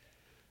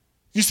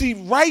 You see,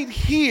 right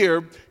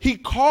here, he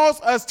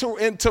calls us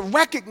to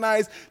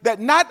recognize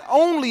that not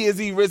only is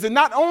he risen,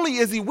 not only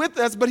is he with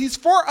us, but he's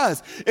for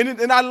us.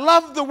 And I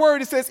love the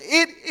word. It says,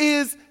 it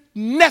is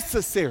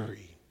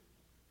necessary.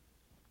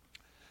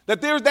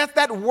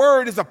 That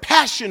word is a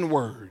passion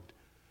word.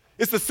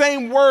 It's the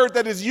same word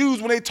that is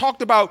used when they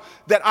talked about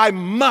that I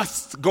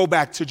must go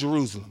back to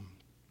Jerusalem.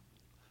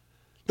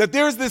 That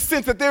there's this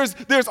sense that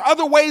there's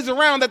other ways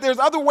around, that there's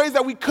other ways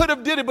that we could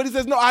have did it, but he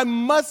says, no, I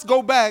must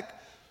go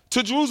back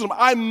to Jerusalem.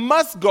 I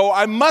must go,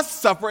 I must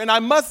suffer, and I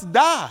must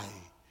die.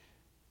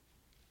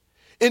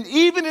 And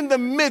even in the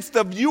midst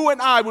of you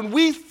and I, when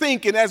we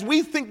think, and as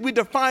we think we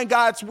define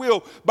God's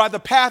will by the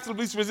path of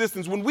least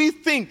resistance, when we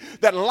think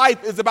that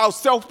life is about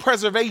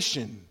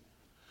self-preservation,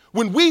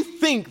 when we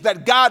think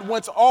that God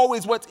wants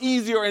always what's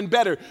easier and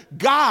better,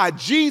 God,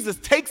 Jesus,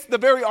 takes the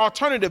very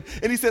alternative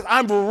and he says,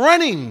 I'm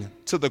running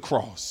to the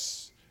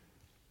cross.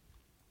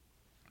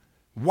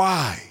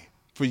 Why?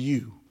 For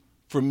you,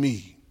 for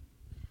me,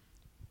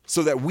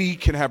 so that we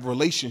can have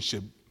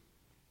relationship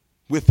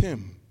with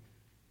him.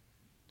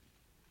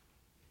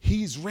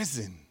 He's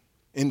risen,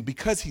 and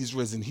because he's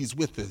risen, he's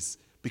with us.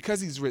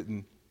 Because he's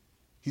risen,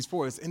 he's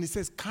for us. And he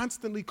says,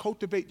 constantly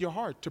cultivate your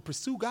heart to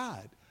pursue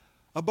God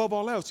above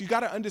all else. You got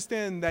to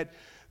understand that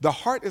the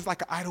heart is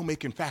like an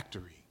idol-making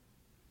factory.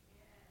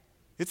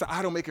 It's an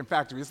idol-making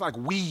factory. It's like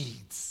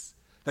weeds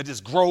that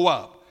just grow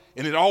up,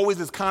 and it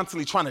always is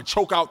constantly trying to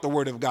choke out the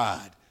word of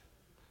God,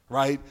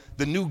 right?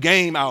 The new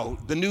game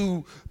out, the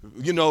new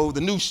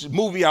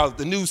movie out,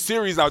 the new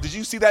series out. Did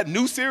you see that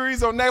new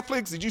series on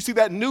Netflix? Did you see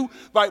that new?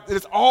 Like,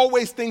 there's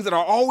always things that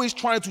are always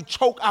trying to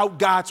choke out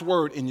God's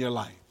word in your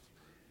life.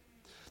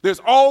 There's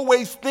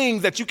always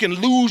things that you can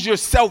lose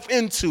yourself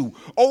into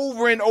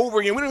over and over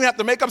again. We don't even have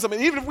to make up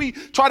something. Even if we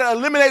try to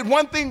eliminate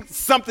one thing,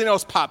 something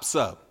else pops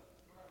up,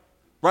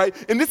 right?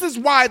 And this is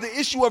why the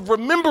issue of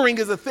remembering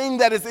is a thing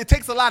that it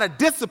takes a lot of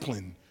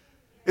discipline.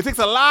 It takes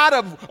a lot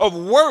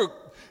of work.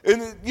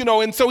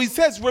 And so he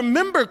says,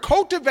 remember,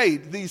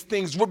 cultivate these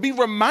things. Be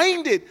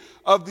reminded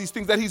of these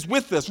things, that he's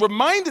with us,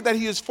 reminded that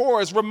he is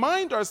for us,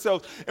 remind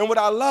ourselves. And what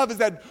I love is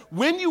that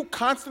when you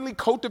constantly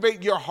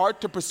cultivate your heart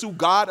to pursue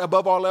God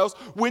above all else,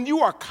 when you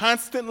are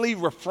constantly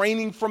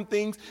refraining from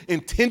things,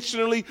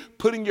 intentionally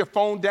putting your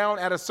phone down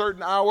at a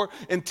certain hour,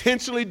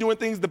 intentionally doing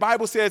things, the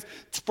Bible says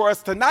for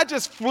us to not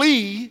just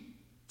flee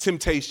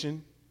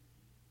temptation.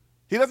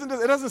 It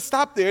doesn't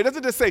stop there. It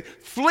doesn't just say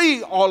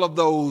flee all of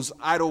those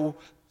idle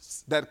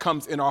that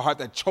comes in our heart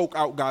that choke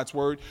out God's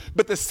word.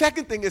 But the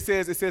second thing it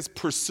says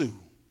pursue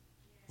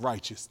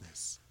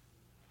righteousness.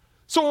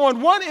 So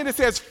on one end it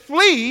says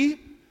flee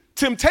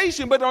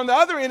temptation, but on the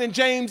other end in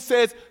James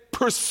says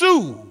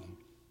pursue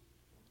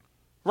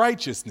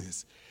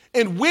righteousness.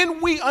 And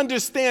when we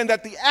understand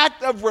that the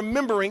act of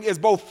remembering is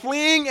both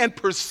fleeing and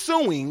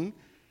pursuing,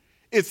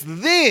 it's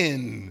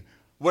then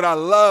what I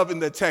love in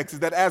the text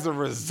is that as a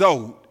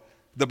result,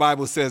 the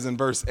Bible says in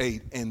verse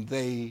 8, and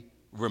they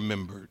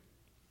remembered.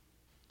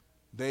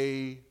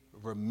 They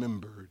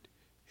remembered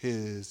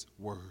his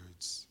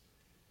words.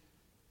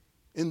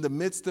 In the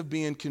midst of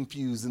being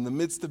confused, in the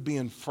midst of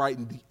being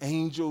frightened, the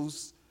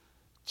angels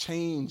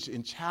change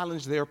and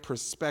challenge their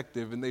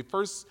perspective. And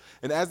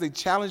as they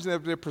challenged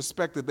their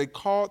perspective, they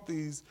called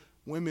these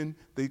women,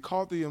 they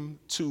called them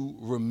to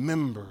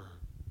remember.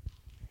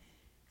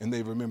 And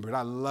they remembered.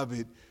 I love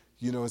it.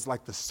 It's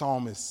like the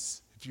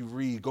psalmist. If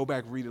you go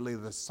back, read it later,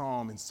 the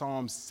psalm in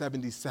Psalm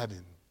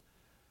 77.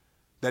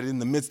 That in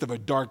the midst of a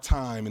dark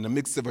time,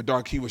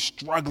 he was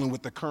struggling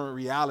with the current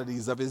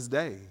realities of his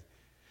day.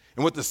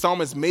 And what the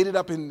psalmist made it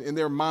up in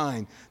their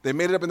mind, they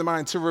made it up in their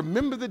mind to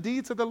remember the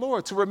deeds of the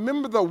Lord, to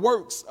remember the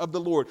works of the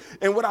Lord.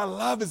 And what I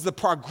love is the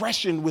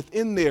progression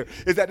within there,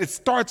 is that it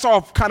starts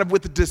off kind of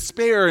with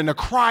despair and a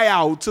cry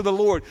out to the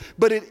Lord,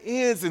 but it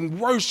ends in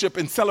worship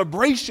and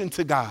celebration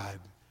to God.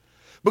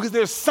 Because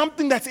there's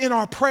something that's in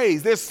our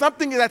praise. There's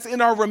something that's in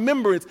our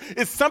remembrance.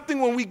 It's something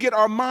when we get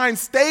our mind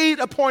stayed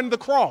upon the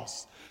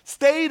cross,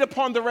 stayed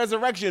upon the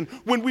resurrection,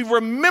 when we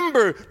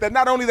remember that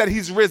not only that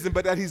he's risen,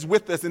 but that he's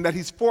with us and that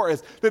he's for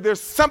us, that there's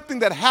something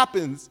that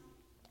happens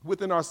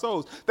within our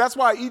souls. That's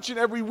why each and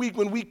every week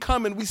when we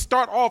come and we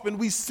start off and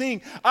we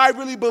sing, I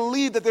really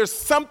believe that there's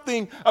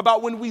something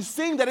about when we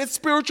sing that it's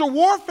spiritual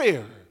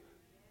warfare.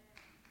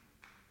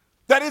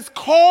 That it's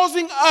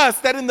causing us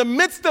that in the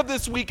midst of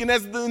this week and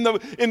as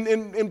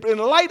in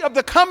light of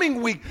the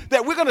coming week,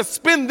 that we're going to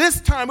spend this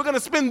time, we're going to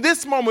spend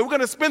this moment, we're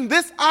going to spend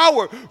this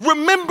hour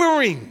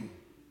remembering,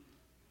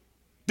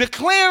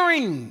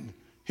 declaring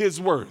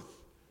his worth.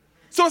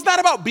 So it's not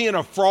about being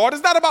a fraud.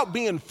 It's not about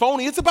being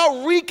phony. It's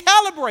about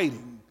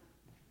recalibrating.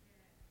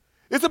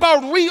 It's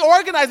about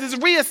reorganizing. It's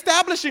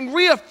reestablishing,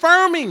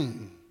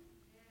 reaffirming,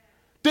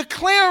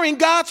 declaring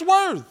God's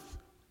worth.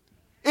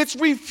 It's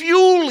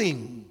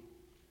refueling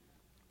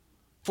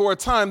for a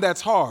time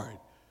that's hard.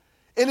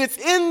 And it's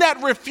in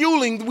that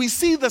refueling, we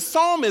see the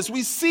psalmist,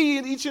 we see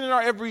in each and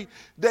our every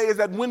day is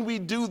that when we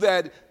do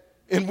that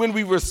and when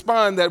we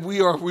respond, that we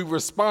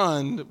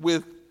respond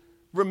with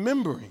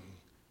remembering.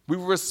 We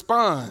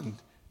respond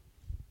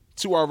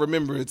to our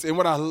remembrance. And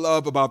what I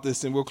love about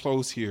this, and we'll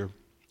close here,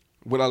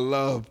 what I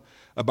love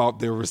about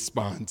their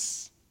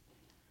response,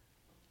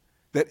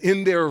 that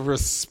in their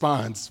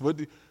response,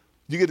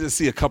 you get to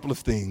see a couple of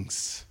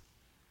things.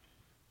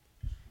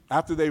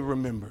 After they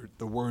remembered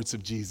the words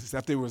of Jesus,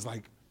 after they was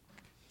like,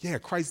 yeah,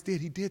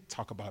 he did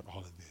talk about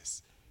all of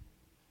this.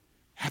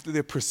 After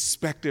their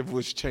perspective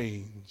was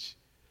changed,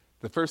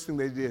 the first thing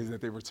they did is that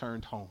they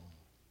returned home.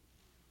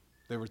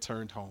 They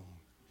returned home.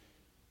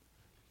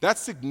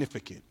 That's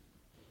significant.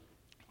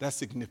 That's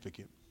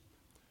significant.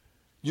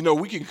 You know,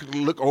 we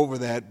can look over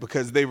that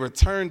because they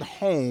returned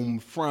home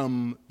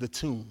from the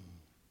tomb.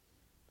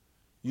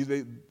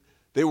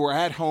 They were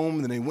at home,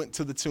 and then they went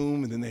to the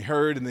tomb, and then they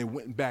heard, and they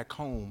went back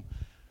home.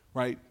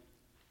 Right?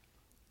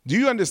 Do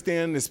you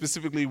understand that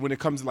specifically when it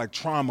comes to like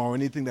trauma or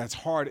anything that's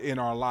hard in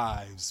our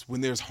lives, when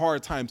there's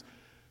hard times,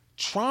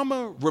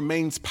 trauma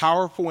remains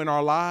powerful in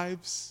our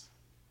lives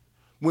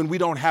when we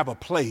don't have a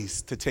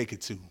place to take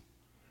it to,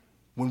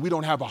 when we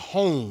don't have a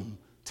home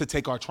to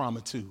take our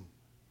trauma to.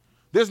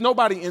 There's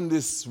nobody in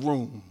this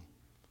room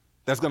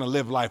that's going to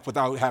live life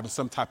without having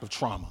some type of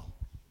trauma.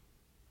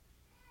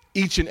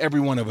 Each and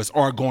every one of us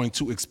are going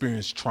to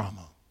experience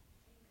trauma.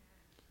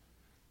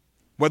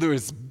 Whether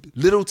it's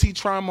little t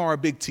trauma or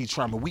big T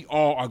trauma, we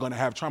all are going to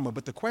have trauma.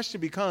 But the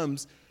question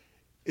becomes,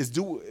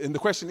 do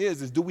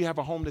we have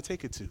a home to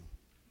take it to?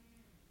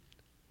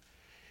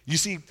 You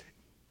see,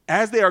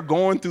 as they are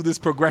going through this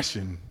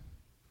progression,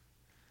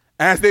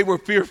 as they were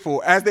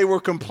fearful, as they were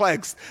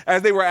complex,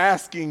 as they were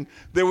asking,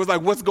 there was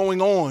like, what's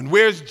going on?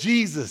 Where's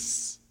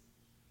Jesus?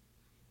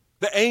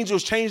 The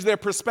angels changed their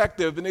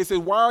perspective and they said,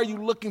 why are you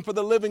looking for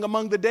the living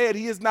among the dead?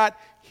 He is not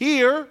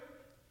here.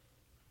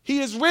 He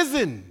is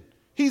risen.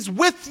 He's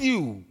with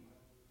you.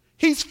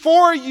 He's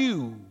for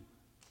you.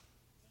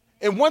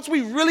 And once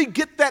we really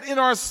get that in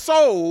our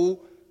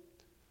soul,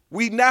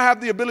 we now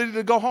have the ability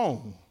to go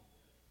home.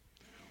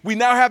 We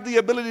now have the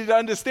ability to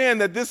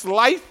understand that this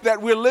life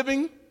that we're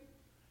living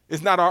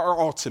is not our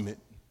ultimate.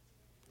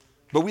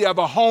 But we have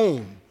a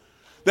home,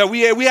 that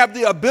we have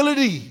the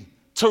ability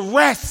to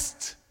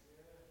rest.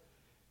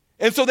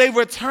 And so they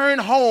return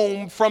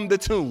home from the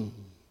tomb.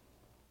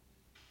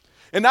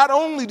 And not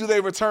only do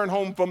they return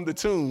home from the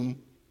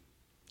tomb,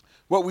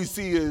 what we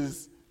see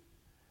is,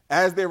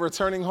 as they're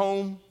returning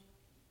home,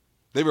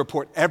 they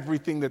report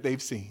everything that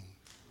they've seen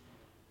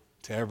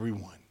to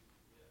everyone.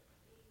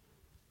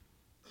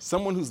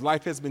 Someone whose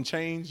life has been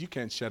changed, you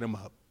can't shut them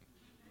up.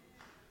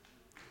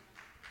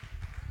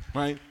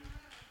 Right?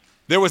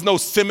 There was no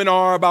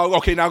seminar about,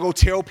 okay, now go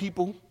tell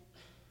people.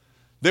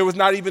 There was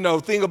not even a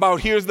thing about,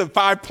 here's the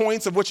 5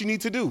 points of what you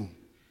need to do.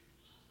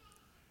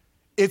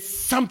 It's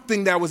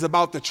something that was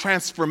about the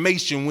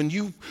transformation. When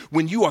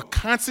you are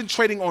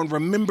concentrating on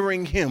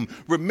remembering him,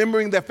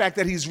 remembering the fact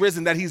that he's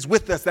risen, that he's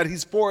with us, that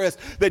he's for us,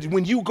 that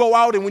when you go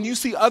out and when you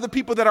see other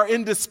people that are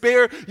in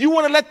despair, you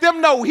want to let them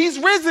know he's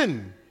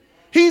risen.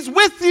 He's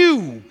with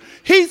you.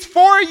 He's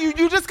for you.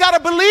 You just got to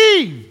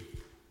believe.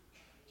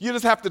 You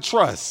just have to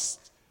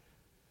trust.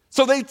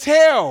 So they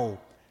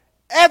tell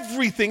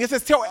everything. It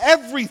says tell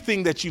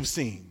everything that you've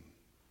seen.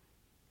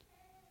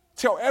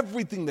 Tell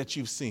everything that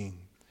you've seen.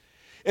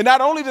 And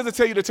not only does it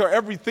tell you to tell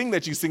everything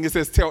that you see, it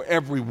says tell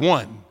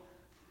everyone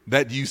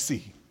that you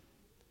see.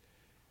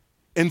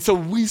 And so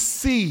we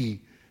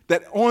see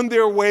that on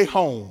their way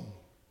home,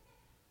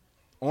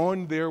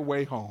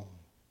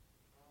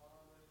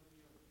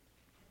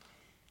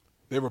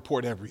 they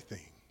report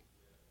everything.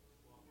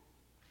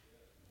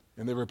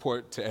 And they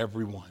report to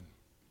everyone.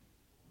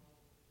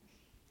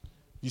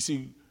 You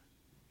see,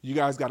 you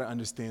guys got to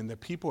understand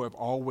that people have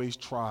always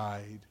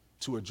tried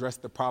to address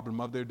the problem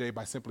of their day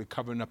by simply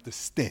covering up the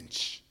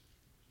stench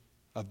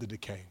of the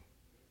decay.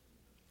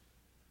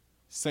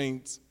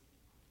 Saints,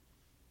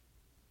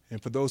 and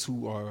for those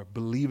who are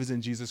believers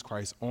in Jesus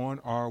Christ,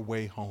 on our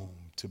way home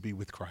to be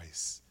with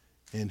Christ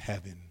in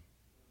heaven,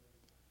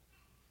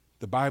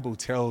 the Bible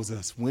tells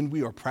us when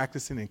we are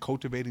practicing and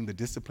cultivating the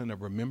discipline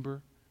of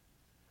remember,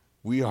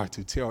 we are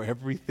to tell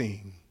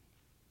everything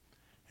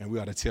and we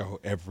ought to tell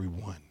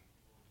everyone.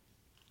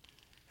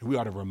 And we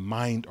ought to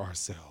remind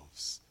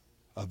ourselves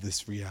of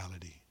this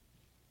reality.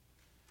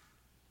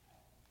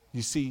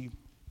 You see,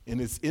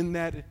 and it's in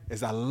that,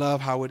 as I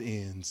love how it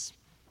ends,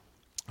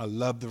 I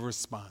love the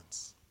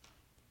response.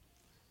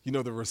 You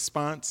know, the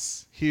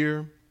response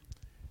here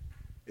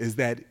is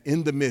that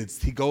in the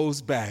midst, he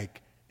goes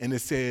back and it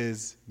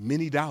says,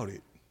 many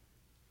doubted.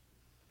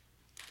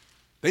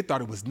 They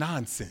thought it was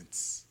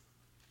nonsense.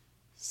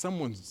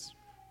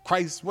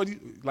 Christ,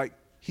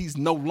 he's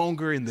no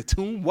longer in the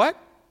tomb? What?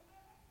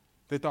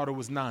 They thought it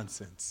was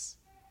nonsense.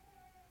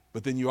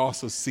 But then you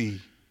also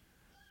see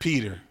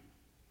Peter.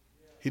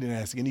 He didn't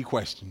ask any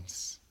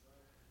questions.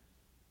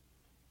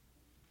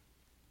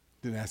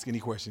 Didn't ask any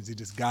questions. He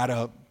just got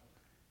up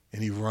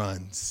and he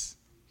runs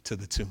to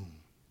the tomb.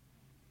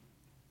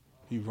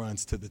 He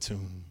runs to the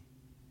tomb.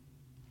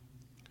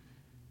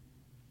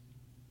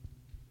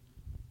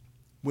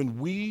 When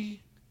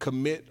we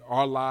commit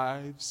our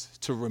lives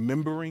to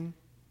remembering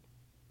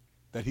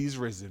that he's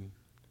risen,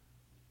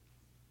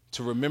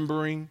 to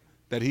remembering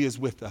that he is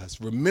with us,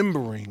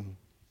 remembering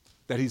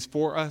that he's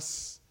for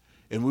us,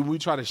 and when we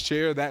try to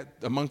share that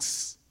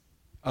amongst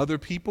other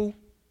people,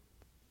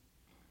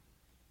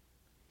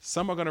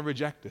 some are going to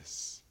reject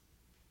us,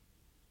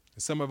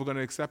 and some are going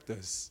to accept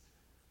us.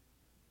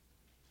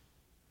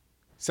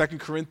 2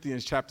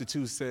 Corinthians chapter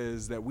 2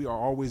 says that we are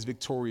always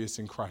victorious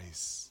in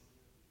Christ.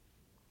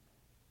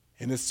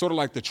 And it's sort of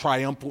like the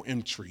triumphal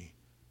entry.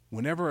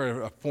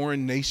 Whenever a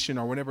foreign nation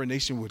or whenever a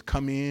nation would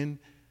come in,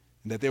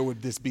 that there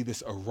would be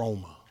this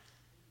aroma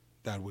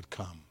that would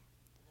come.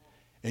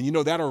 And you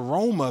know, that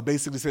aroma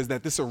basically says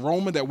that this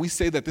aroma that we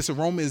say that this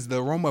aroma is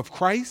the aroma of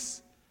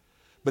Christ.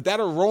 But that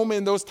aroma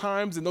in those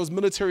times, in those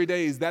military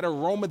days, that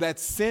aroma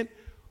that's sent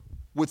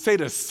would say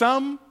to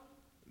some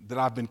that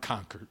I've been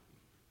conquered.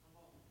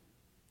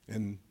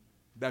 And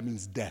that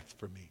means death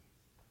for me.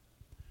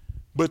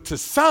 But to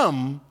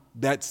some,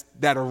 that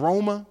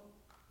aroma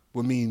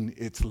will mean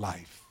it's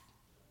life.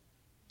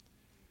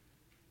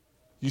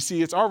 You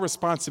see, it's our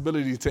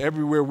responsibility to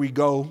everywhere we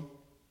go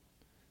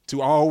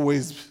to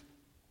always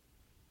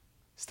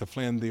to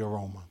flame the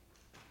aroma,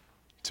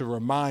 to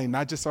remind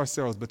not just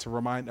ourselves, but to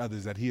remind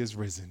others that he is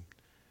risen,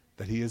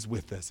 that he is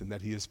with us, and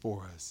that he is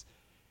for us.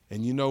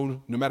 And you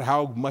know, no matter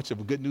how much of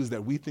a good news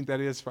that we think that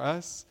is for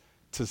us,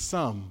 to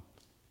some,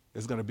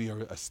 it's going to be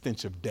a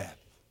stench of death.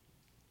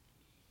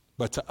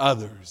 But to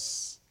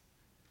others,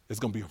 it's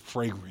going to be a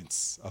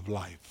fragrance of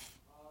life.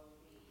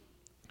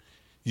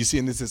 You see,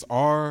 and this is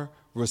our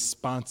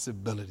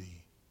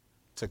responsibility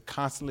to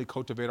constantly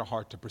cultivate a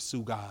heart to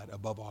pursue God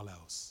above all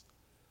else.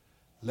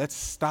 Let's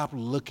stop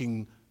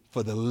looking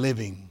for the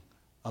living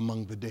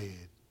among the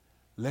dead.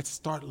 Let's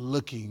start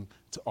looking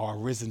to our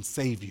risen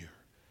Savior.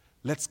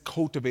 Let's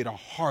cultivate a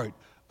heart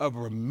of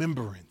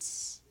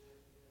remembrance.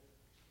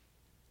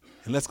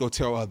 And let's go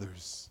tell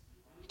others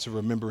to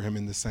remember him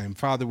in the same.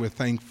 Father, we're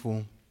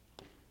thankful.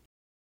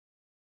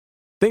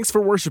 Thanks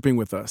for worshiping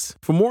with us.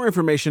 For more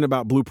information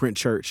about Blueprint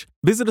Church,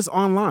 visit us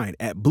online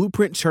at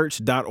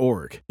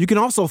blueprintchurch.org. You can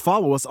also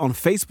follow us on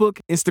Facebook,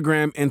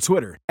 Instagram, and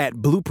Twitter at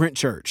Blueprint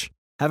Church.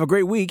 Have a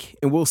great week,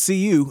 and we'll see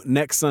you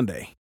next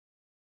Sunday.